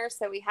on there.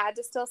 So we had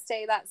to still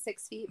stay that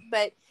 6 feet,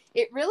 but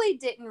it really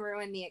didn't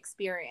ruin the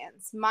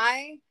experience.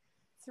 My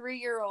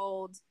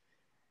 3-year-old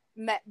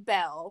met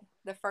Belle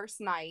the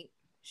first night.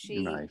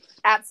 She Nice.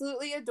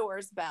 absolutely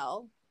adores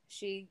Belle.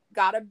 She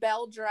got a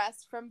Belle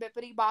dress from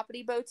Bippity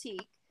Boppity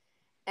Boutique.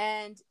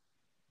 And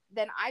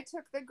then I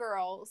took the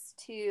girls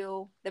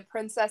to the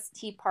Princess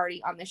Tea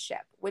Party on the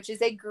ship, which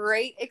is a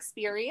great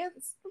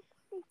experience.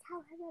 Tell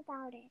him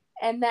about it.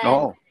 And then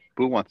Oh,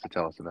 Boo wants to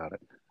tell us about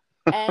it.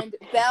 and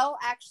Belle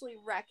actually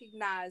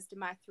recognized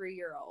my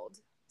 3-year-old.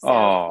 So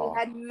Oh. we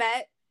had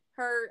met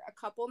her a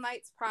couple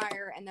nights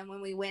prior, and then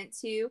when we went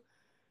to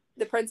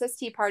the Princess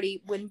Tea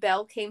Party, when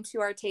Belle came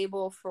to our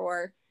table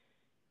for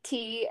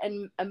tea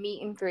and a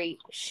meet and greet,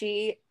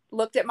 she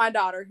looked at my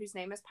daughter, whose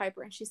name is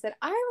Piper, and she said,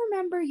 "I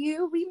remember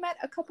you. We met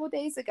a couple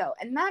days ago."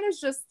 And that is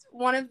just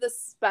one of the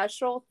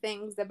special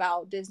things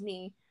about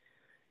Disney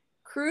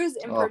Cruise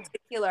in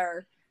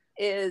particular,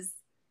 is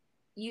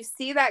you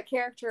see that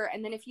character,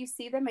 and then if you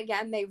see them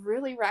again, they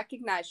really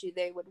recognize you.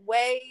 They would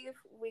wave.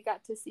 We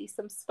got to see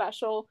some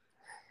special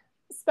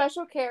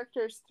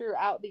characters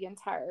throughout the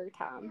entire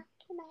time.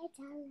 Can I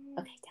tell him?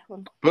 Okay, tell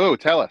them. Boo,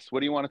 tell us. What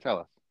do you want to tell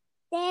us?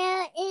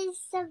 There is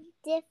some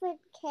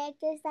different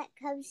characters that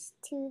comes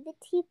to the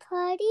tea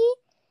party.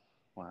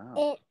 Wow.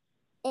 It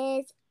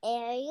is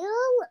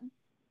Ariel,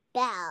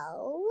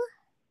 Belle,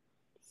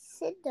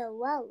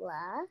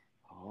 Cinderella,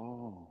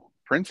 Oh,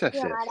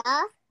 princesses.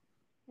 Tiana.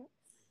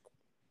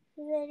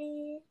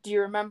 Ready? Do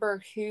you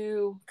remember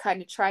who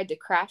kind of tried to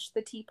crash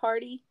the tea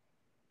party?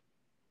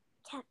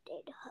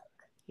 Captain Hook.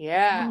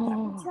 Yeah.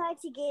 He tried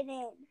to get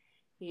in.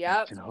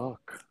 Yep. Captain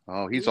Hook.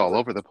 Oh, he's all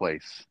over the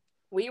place.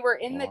 We were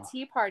in the Wow.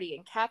 tea party,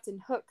 and Captain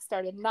Hook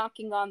started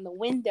knocking on the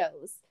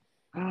windows,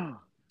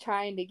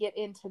 trying to get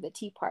into the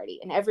tea party,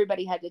 and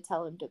everybody had to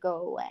tell him to go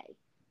away.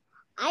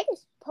 I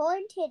just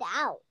pointed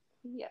out.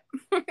 Yep.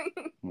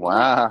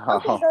 Wow.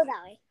 Okay, go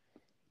that way.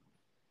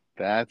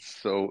 That's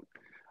so.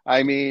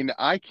 I mean,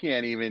 I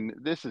can't even.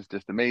 This is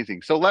just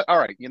amazing. So all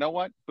right. You know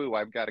what, Boo?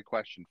 I've got a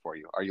question for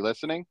you. Are you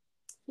listening?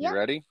 Yep. You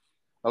ready?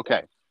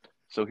 Okay.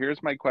 So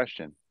here's my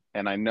question,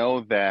 and I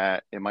know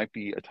that it might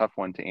be a tough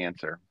one to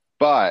answer,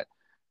 but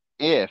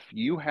if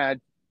you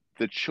had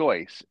the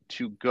choice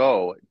to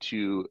go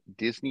to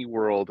Disney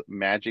World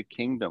Magic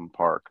Kingdom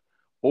Park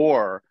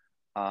or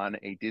on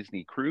a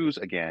Disney cruise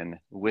again,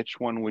 which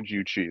one would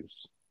you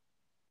choose?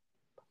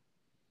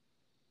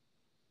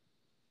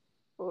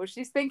 Oh,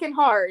 she's thinking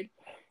hard.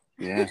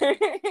 Yeah.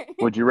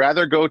 Would you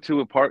rather go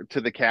to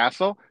the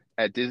castle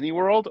at Disney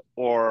World,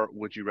 or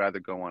would you rather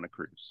go on a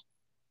cruise?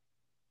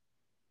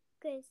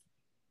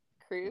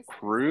 Cruise.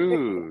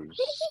 Cruise.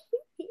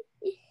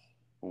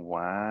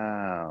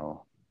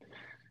 Wow.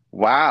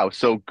 Wow.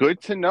 So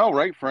good to know,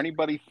 right? For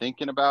anybody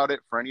thinking about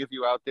it, for any of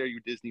you out there, you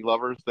Disney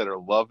lovers that are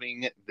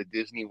loving the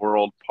Disney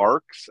World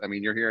parks. I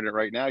mean, you're hearing it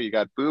right now. You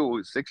got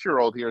Boo,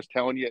 6-year-old here, is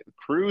telling you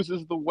cruise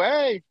is the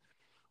way.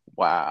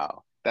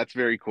 Wow. That's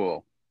very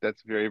cool.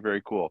 That's very,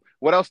 very cool.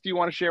 What else do you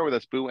want to share with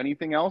us, Boo?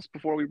 Anything else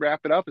before we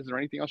wrap it up? Is there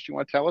anything else you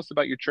want to tell us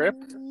about your trip?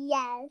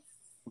 Yes.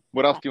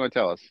 What else do you want to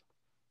tell us?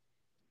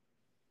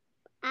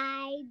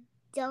 I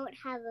don't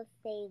have a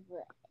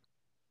favorite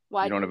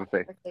Why You don't do have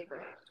a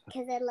favorite?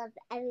 because I love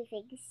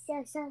everything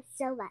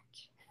so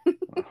much.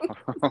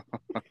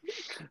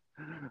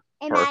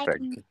 And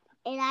Perfect.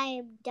 I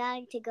am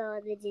dying to go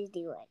on the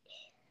Disney one.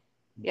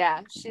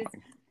 Yeah,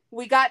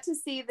 we got to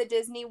see the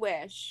Disney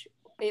Wish.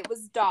 It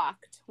was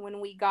docked when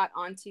we got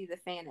onto the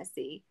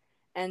Fantasy.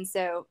 And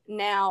so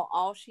now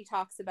all she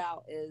talks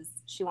about is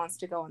she wants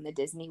to go on the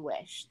Disney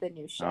Wish, the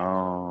new show.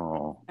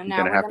 Oh. And You're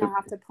now gonna we're have going to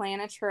have to plan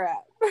a trip.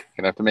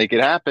 Gonna have to make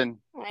it happen.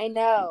 I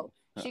know.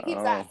 She keeps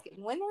Oh.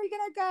 asking, when are we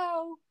going to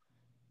go?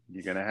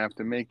 You're gonna have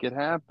to make it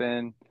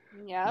happen.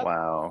 Yep.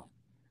 Wow.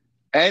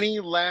 Any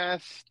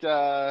last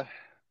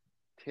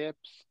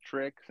tips,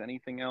 tricks,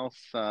 anything else?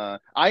 I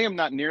am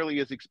not nearly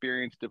as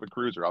experienced of a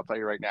cruiser. I'll tell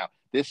you right now.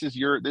 This is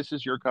your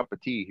cup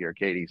of tea here,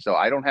 Katie. So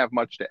I don't have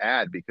much to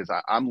add because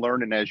I'm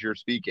learning as you're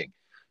speaking.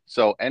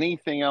 So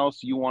anything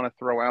else you want to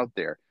throw out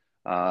there?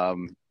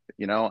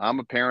 You know, I'm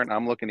a parent.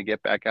 I'm looking to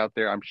get back out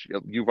there.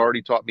 You've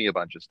already taught me a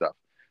bunch of stuff.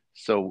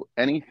 So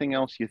anything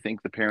else you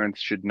think the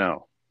parents should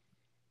know?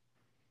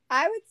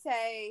 I would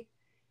say,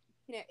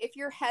 if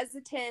you're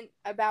hesitant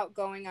about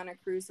going on a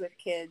cruise with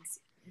kids,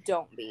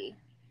 don't be.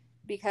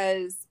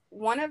 Because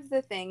one of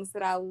the things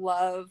that I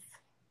love,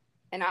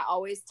 and I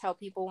always tell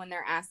people when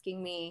they're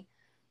asking me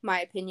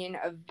my opinion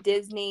of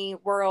Disney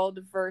World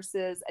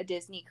versus a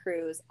Disney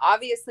cruise,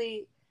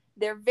 obviously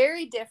they're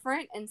very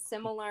different and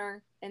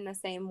similar in the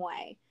same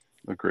way.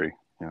 Agree.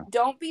 Yeah.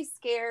 Don't be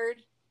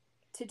scared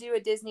to do a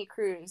Disney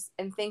cruise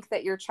and think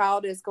that your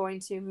child is going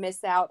to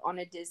miss out on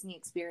a Disney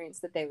experience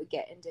that they would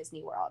get in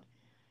Disney World.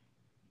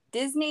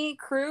 Disney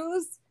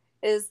cruise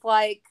is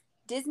like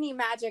Disney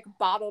magic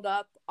bottled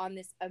up on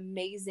this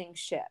amazing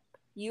ship.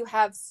 You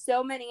have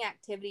so many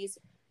activities,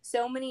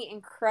 so many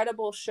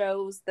incredible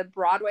shows. The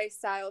Broadway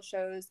style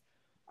shows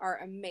are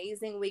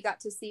amazing. We got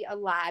to see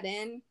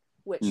Aladdin,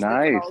 which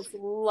Nice. the girls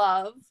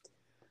loved.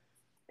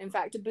 In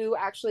fact, Boo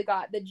actually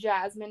got the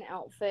Jasmine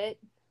outfit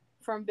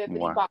from Bippity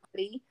Wow.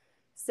 Boppity.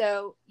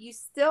 So you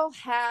still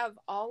have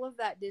all of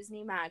that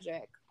Disney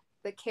magic,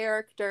 the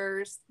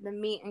characters, the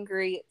meet and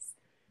greets,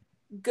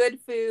 good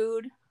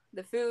food.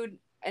 The food,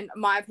 in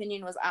my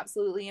opinion, was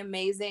absolutely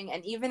amazing.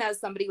 And even as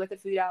somebody with a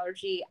food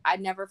allergy, I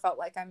never felt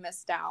like I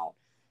missed out.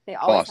 They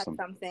always Awesome.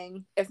 had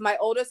something. If my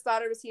oldest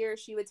daughter was here,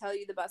 she would tell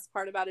you the best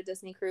part about a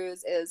Disney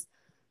cruise is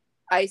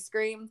ice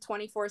cream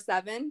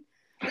 24/7.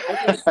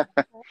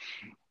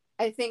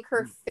 I think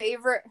her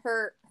favorite,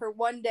 her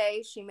one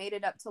day, she made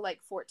it up to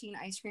like 14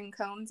 ice cream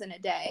cones in a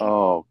day.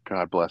 Oh,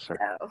 God bless her.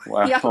 So,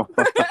 Wow.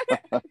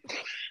 yeah.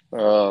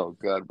 Oh,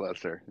 God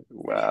bless her.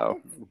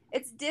 Wow.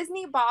 It's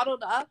Disney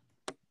bottled up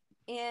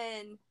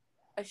in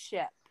a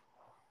ship.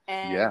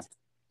 And Yeah.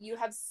 you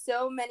have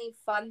so many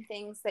fun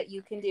things that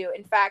you can do.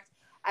 In fact,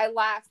 I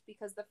laughed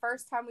because the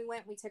first time we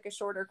went, we took a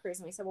shorter cruise.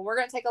 And we said, well, we're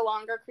going to take a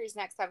longer cruise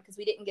next time because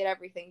we didn't get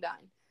everything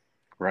done.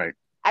 Right.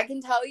 I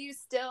can tell you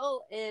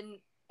still in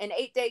an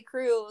 8-day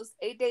cruise,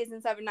 8 days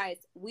and 7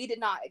 nights, we did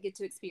not get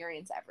to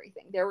experience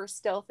everything. There were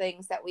still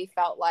things that we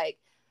felt like,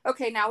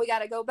 okay, now we got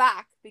to go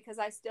back because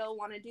I still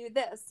want to do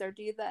this or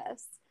do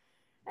this.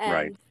 And,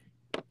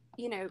 Right.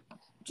 you know,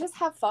 just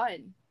have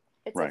fun.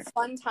 It's Right. a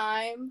fun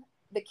time.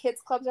 The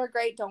kids clubs are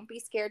great. Don't be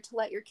scared to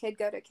let your kid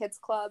go to kids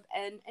club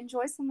and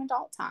enjoy some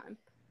adult time.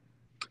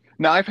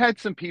 Now, I've had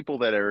some people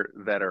that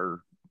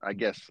are, I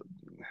guess,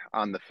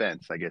 on the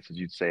fence, I guess, as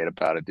you'd say it,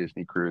 about a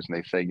Disney cruise. And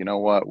they say, you know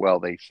what? Well,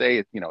 they say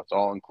it, it's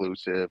all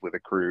inclusive with a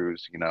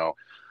cruise,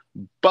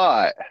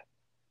 but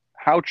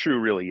how true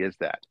really is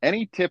that?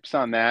 Any tips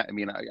on that? I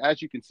mean,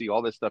 as you can see,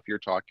 all this stuff you're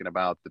talking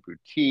about, the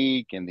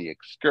boutique and the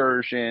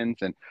excursions.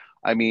 And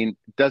I mean,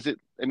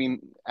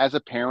 as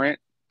a parent,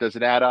 does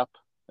it add up?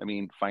 I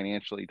mean,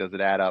 financially, does it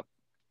add up?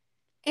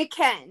 It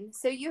can.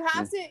 So you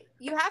have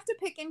to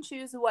pick and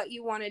choose what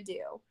you want to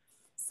do.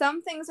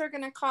 Some things are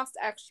going to cost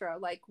extra.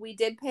 Like we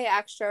did pay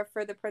extra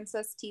for the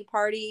Princess Tea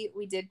Party.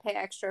 We did pay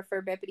extra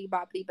for Bippity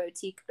Boppity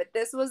Boutique, but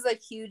this was a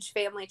huge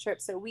family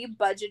trip. So we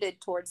budgeted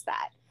towards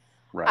that.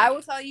 Right. I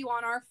will tell you,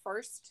 on our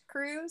first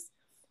cruise,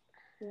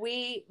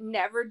 we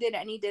never did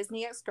any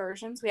Disney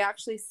excursions. We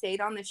actually stayed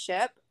on the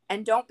ship.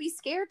 And don't be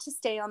scared to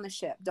stay on the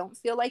ship. Don't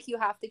feel like you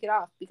have to get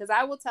off. Because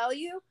I will tell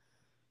you,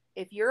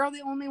 if you're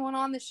the only one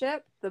on the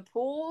ship, the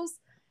pools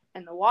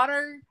and the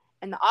water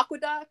and the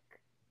aqueduct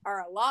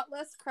are a lot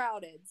less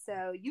crowded.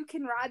 So you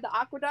can ride the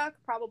aqueduct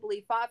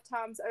probably 5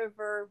 times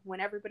over when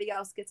everybody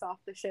else gets off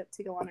the ship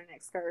to go on an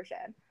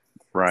excursion.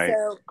 Right.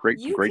 So Great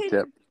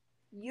tip.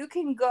 You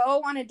can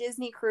go on a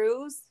Disney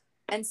cruise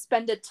and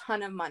spend a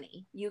ton of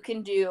money. You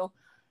can do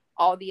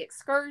all the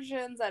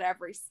excursions at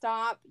every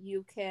stop.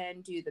 You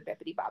can do the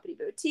Bippity Boppity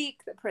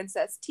Boutique, the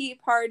Princess Tea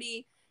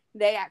Party.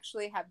 They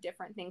actually have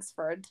different things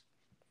for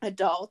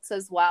adults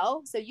as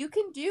well. So you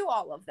can do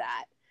all of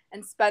that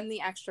and spend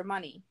the extra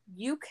money.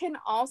 You can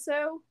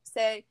also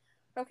say,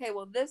 okay,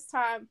 well, this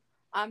time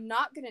I'm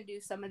not going to do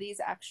some of these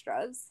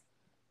extras.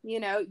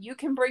 You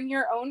can bring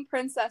your own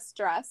princess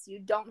dress. You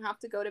don't have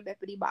to go to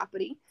Bippity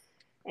Boppity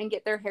and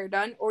get their hair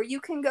done. Or you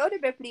can go to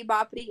Bippity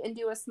Boppity and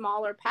do a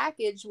smaller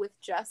package with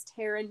just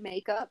hair and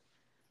makeup.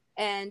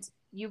 And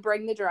you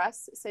bring the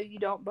dress, so you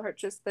don't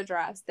purchase the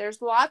dress. There's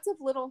lots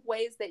of little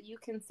ways that you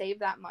can save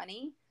that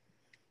money.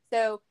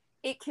 So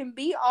it can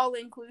be all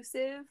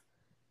inclusive.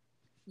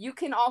 You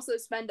can also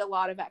spend a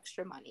lot of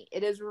extra money.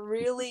 It is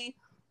really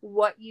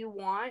what you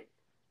want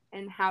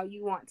and how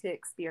you want to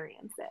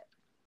experience it.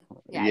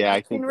 Yeah,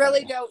 I think can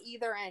really go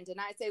either end. And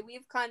I say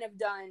we've kind of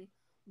done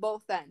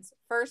both ends.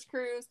 First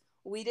cruise,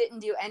 we didn't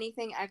do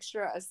anything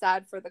extra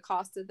aside for the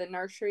cost of the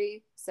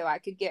nursery, so I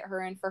could get her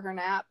in for her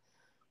nap.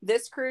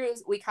 This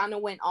cruise, we kind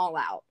of went all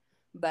out.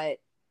 But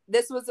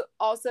this was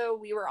also,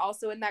 we were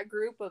also in that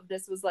group of,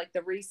 this was like the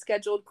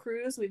rescheduled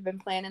cruise. We've been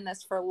planning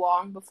this for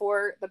long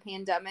before the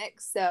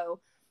pandemic. So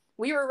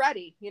we were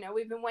ready.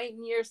 We've been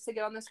waiting years to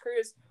go on this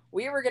cruise.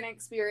 We were going to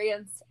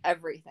experience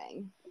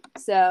everything.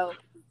 So,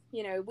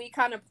 we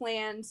kind of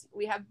planned,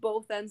 we have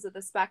both ends of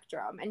the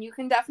spectrum, and you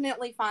can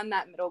definitely find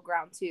that middle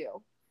ground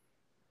too.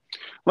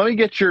 Let me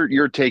get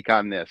your take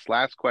on this.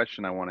 Last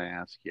question I want to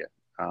ask you.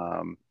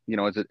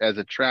 As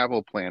a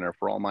travel planner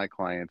for all my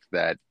clients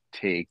that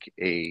take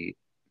a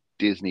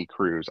Disney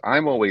cruise,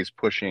 I'm always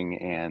pushing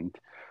and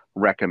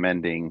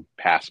recommending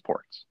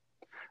passports.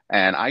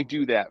 And I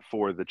do that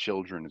for the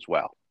children as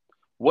well.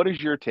 What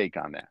is your take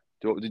on that?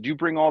 Did you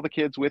bring all the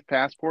kids with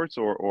passports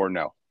or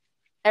no?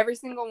 Every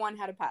single one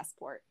had a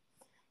passport.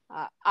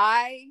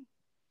 I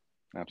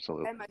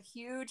Absolutely am a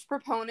huge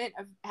proponent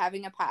of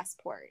having a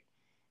passport.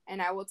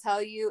 And I will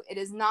tell you, it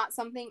is not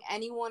something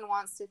anyone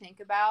wants to think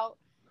about.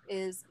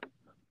 Is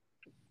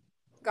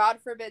God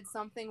forbid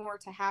something were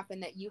to happen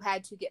that you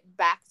had to get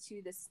back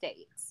to the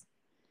States.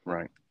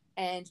 Right.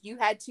 And you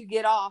had to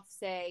get off,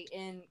 say,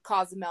 in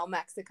Cozumel,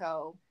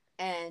 Mexico,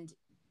 and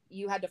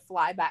you had to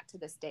fly back to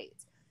the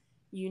States.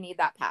 You need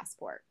that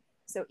passport.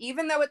 So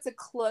even though it's a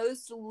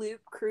closed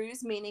loop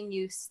cruise, meaning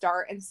you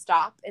start and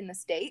stop in the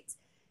States,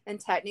 and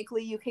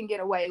technically you can get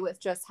away with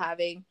just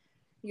having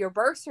your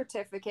birth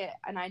certificate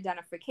and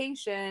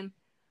identification,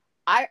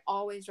 I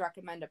always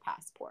recommend a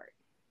passport,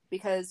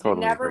 because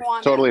Totally we never agree.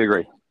 want Totally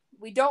agree.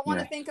 We don't want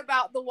to Yeah. think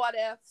about the what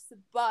ifs,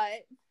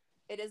 but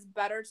it is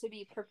better to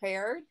be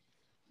prepared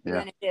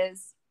than it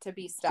is to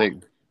be stuck.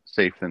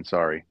 Safe than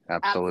sorry.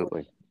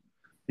 Absolutely.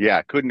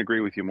 Yeah, couldn't agree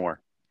with you more.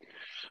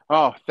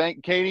 Oh,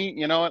 thank Katie.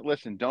 You know what?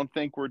 Listen, don't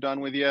think we're done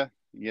with you.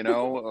 You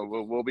know,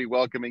 we'll be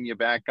welcoming you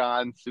back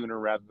on sooner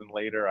rather than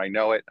later. I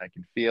know it. I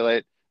can feel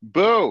it.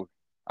 Boo!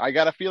 I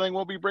got a feeling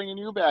we'll be bringing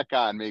you back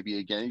on maybe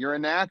again. You're a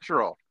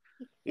natural.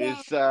 Yeah.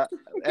 Is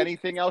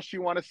anything else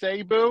you want to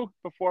say, Boo,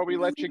 before we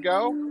let you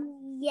go?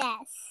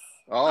 Yes.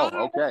 Oh,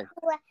 okay.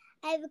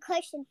 I have a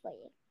question for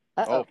you.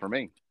 Oh, for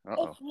me.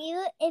 Uh-oh.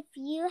 If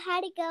you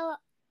had to go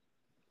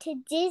to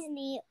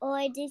Disney or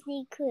a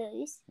Disney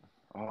cruise,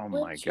 Oh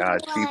my which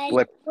God,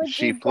 one would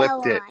she you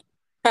flipped go it.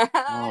 on?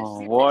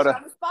 Oh, She what put you a-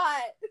 on the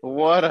spot.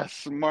 What a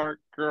smart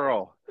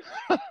girl.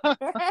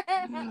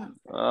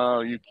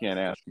 Oh, you can't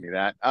ask me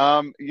that.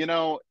 You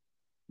know,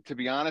 to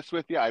be honest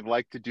with you, I'd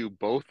like to do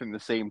both in the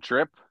same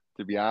trip.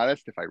 To be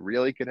honest, if I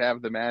really could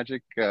have the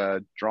magic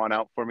drawn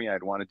out for me,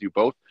 I'd want to do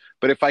both.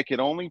 But if I could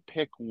only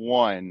pick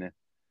one,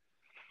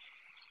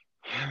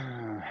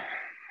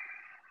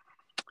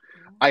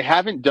 I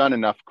haven't done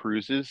enough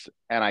cruises,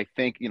 and I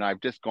think, you know,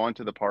 I've just gone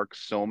to the park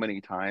so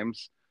many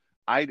times.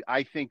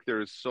 I think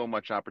there's so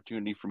much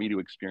opportunity for me to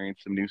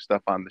experience some new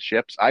stuff on the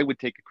ships. I would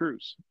take a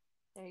cruise.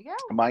 There you go.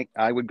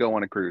 I would go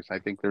on a cruise. I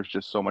think there's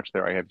just so much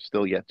there I have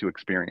still yet to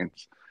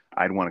experience.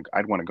 I'd want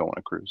to go on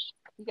a cruise.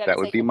 You got That to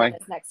would take be him my- on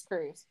his next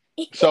cruise.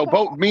 So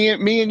both me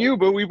and you,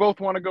 but we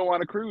both want to go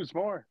on a cruise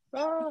more.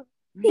 Ah.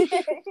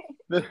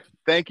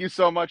 Thank you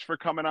so much for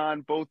coming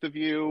on, both of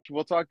you.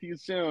 We'll talk to you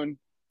soon.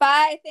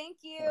 Bye. Thank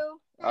you.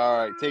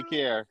 All right, take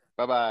care.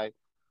 Bye-bye.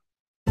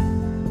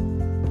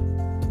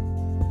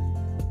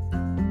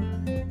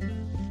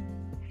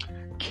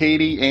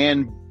 Katie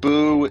and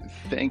Boo,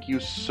 thank you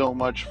so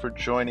much for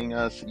joining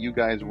us. You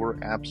guys were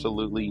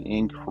absolutely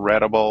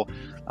incredible.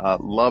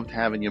 Loved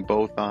having you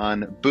both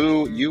on.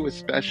 Boo, you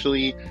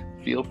especially,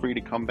 feel free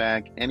to come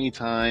back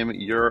anytime.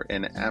 You're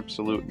an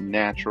absolute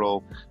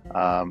natural.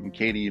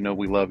 Katie, you know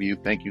we love you.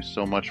 Thank you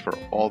so much for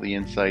all the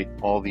insight,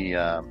 all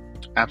the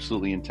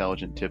absolutely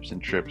intelligent tips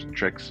and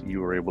tricks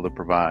you were able to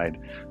provide.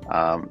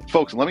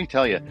 Folks, let me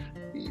tell you,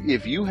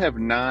 if you have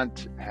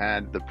not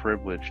had the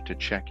privilege to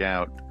check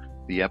out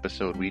the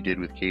episode we did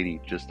with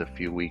Katie just a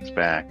few weeks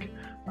back,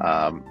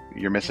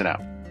 you're missing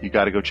out. You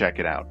got to go check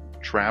it out.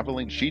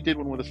 Traveling, she did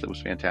one with us that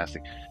was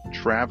fantastic.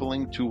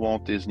 Traveling to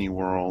Walt Disney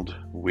World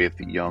with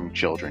young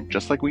children,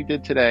 just like we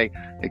did today,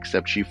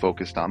 except she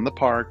focused on the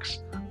parks.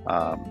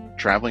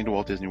 Traveling to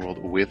Walt Disney World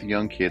with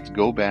young kids.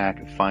 Go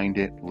back, find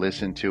it,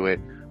 listen to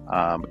it.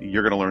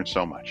 You're going to learn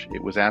so much.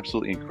 It was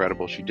absolutely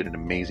incredible. She did an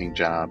amazing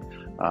job.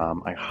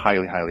 I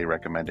highly, highly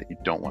recommend it. You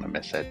don't want to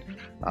miss it.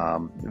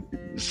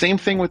 Same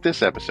thing with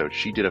this episode.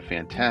 She did a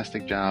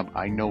fantastic job.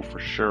 I know for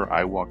sure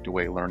I walked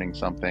away learning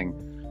something.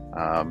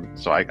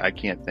 So I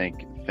can't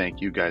thank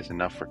you guys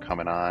enough for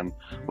coming on.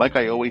 Like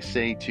I always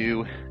say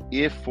too,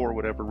 if for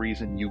whatever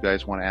reason you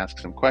guys want to ask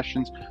some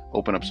questions,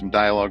 open up some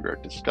dialogue or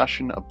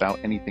discussion about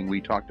anything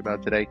we talked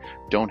about today,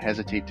 don't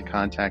hesitate to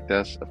contact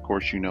us. Of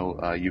course, you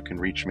know you can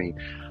reach me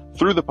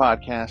through the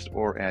podcast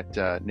or at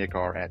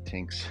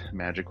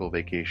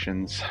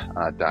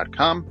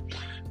nickr@tinksmagicalvacations.com.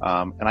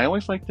 And I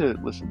always like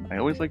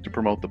to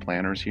promote the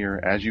planners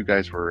here. As you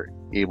guys were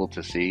able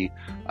to see,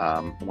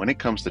 when it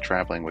comes to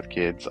traveling with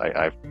kids,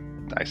 I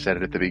said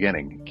it at the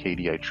beginning,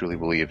 Katie, I truly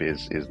believe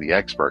is the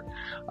expert.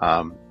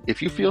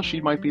 If you feel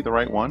she might be the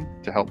right one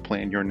to help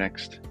plan your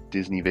next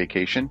Disney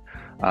vacation,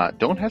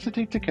 don't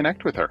hesitate to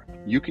connect with her.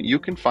 You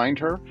can find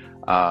her.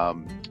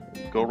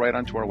 Go right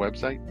onto our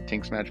website,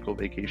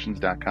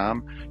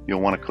 tinksmagicalvacations.com.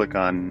 You'll want to click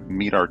on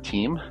Meet Our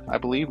Team, I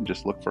believe, and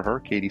just look for her,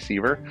 Katie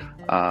Seaver,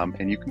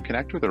 and you can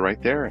connect with her right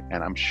there.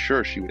 And I'm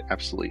sure she would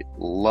absolutely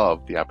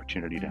love the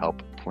opportunity to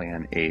help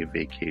plan a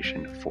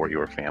vacation for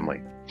your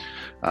family.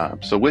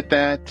 So with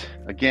that,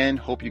 again,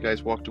 hope you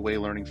guys walked away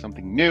learning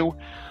something new.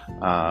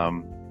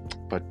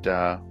 But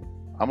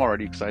I'm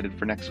already excited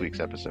for next week's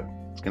episode.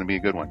 It's going to be a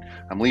good one.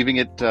 I'm leaving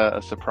it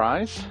a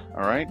surprise,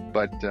 all right?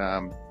 But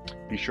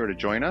be sure to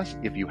join us.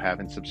 If you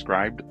haven't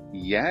subscribed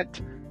yet,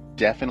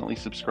 definitely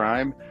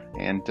subscribe,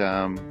 and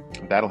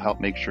that'll help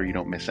make sure you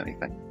don't miss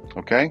anything,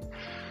 okay?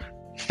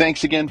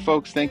 Thanks again,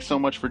 folks. Thanks so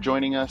much for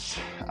joining us.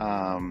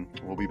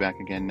 We'll be back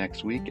again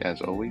next week,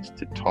 as always,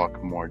 to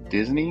talk more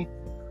Disney.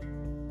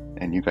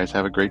 And you guys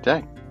have a great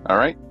day. All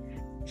right?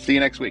 See you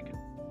next week.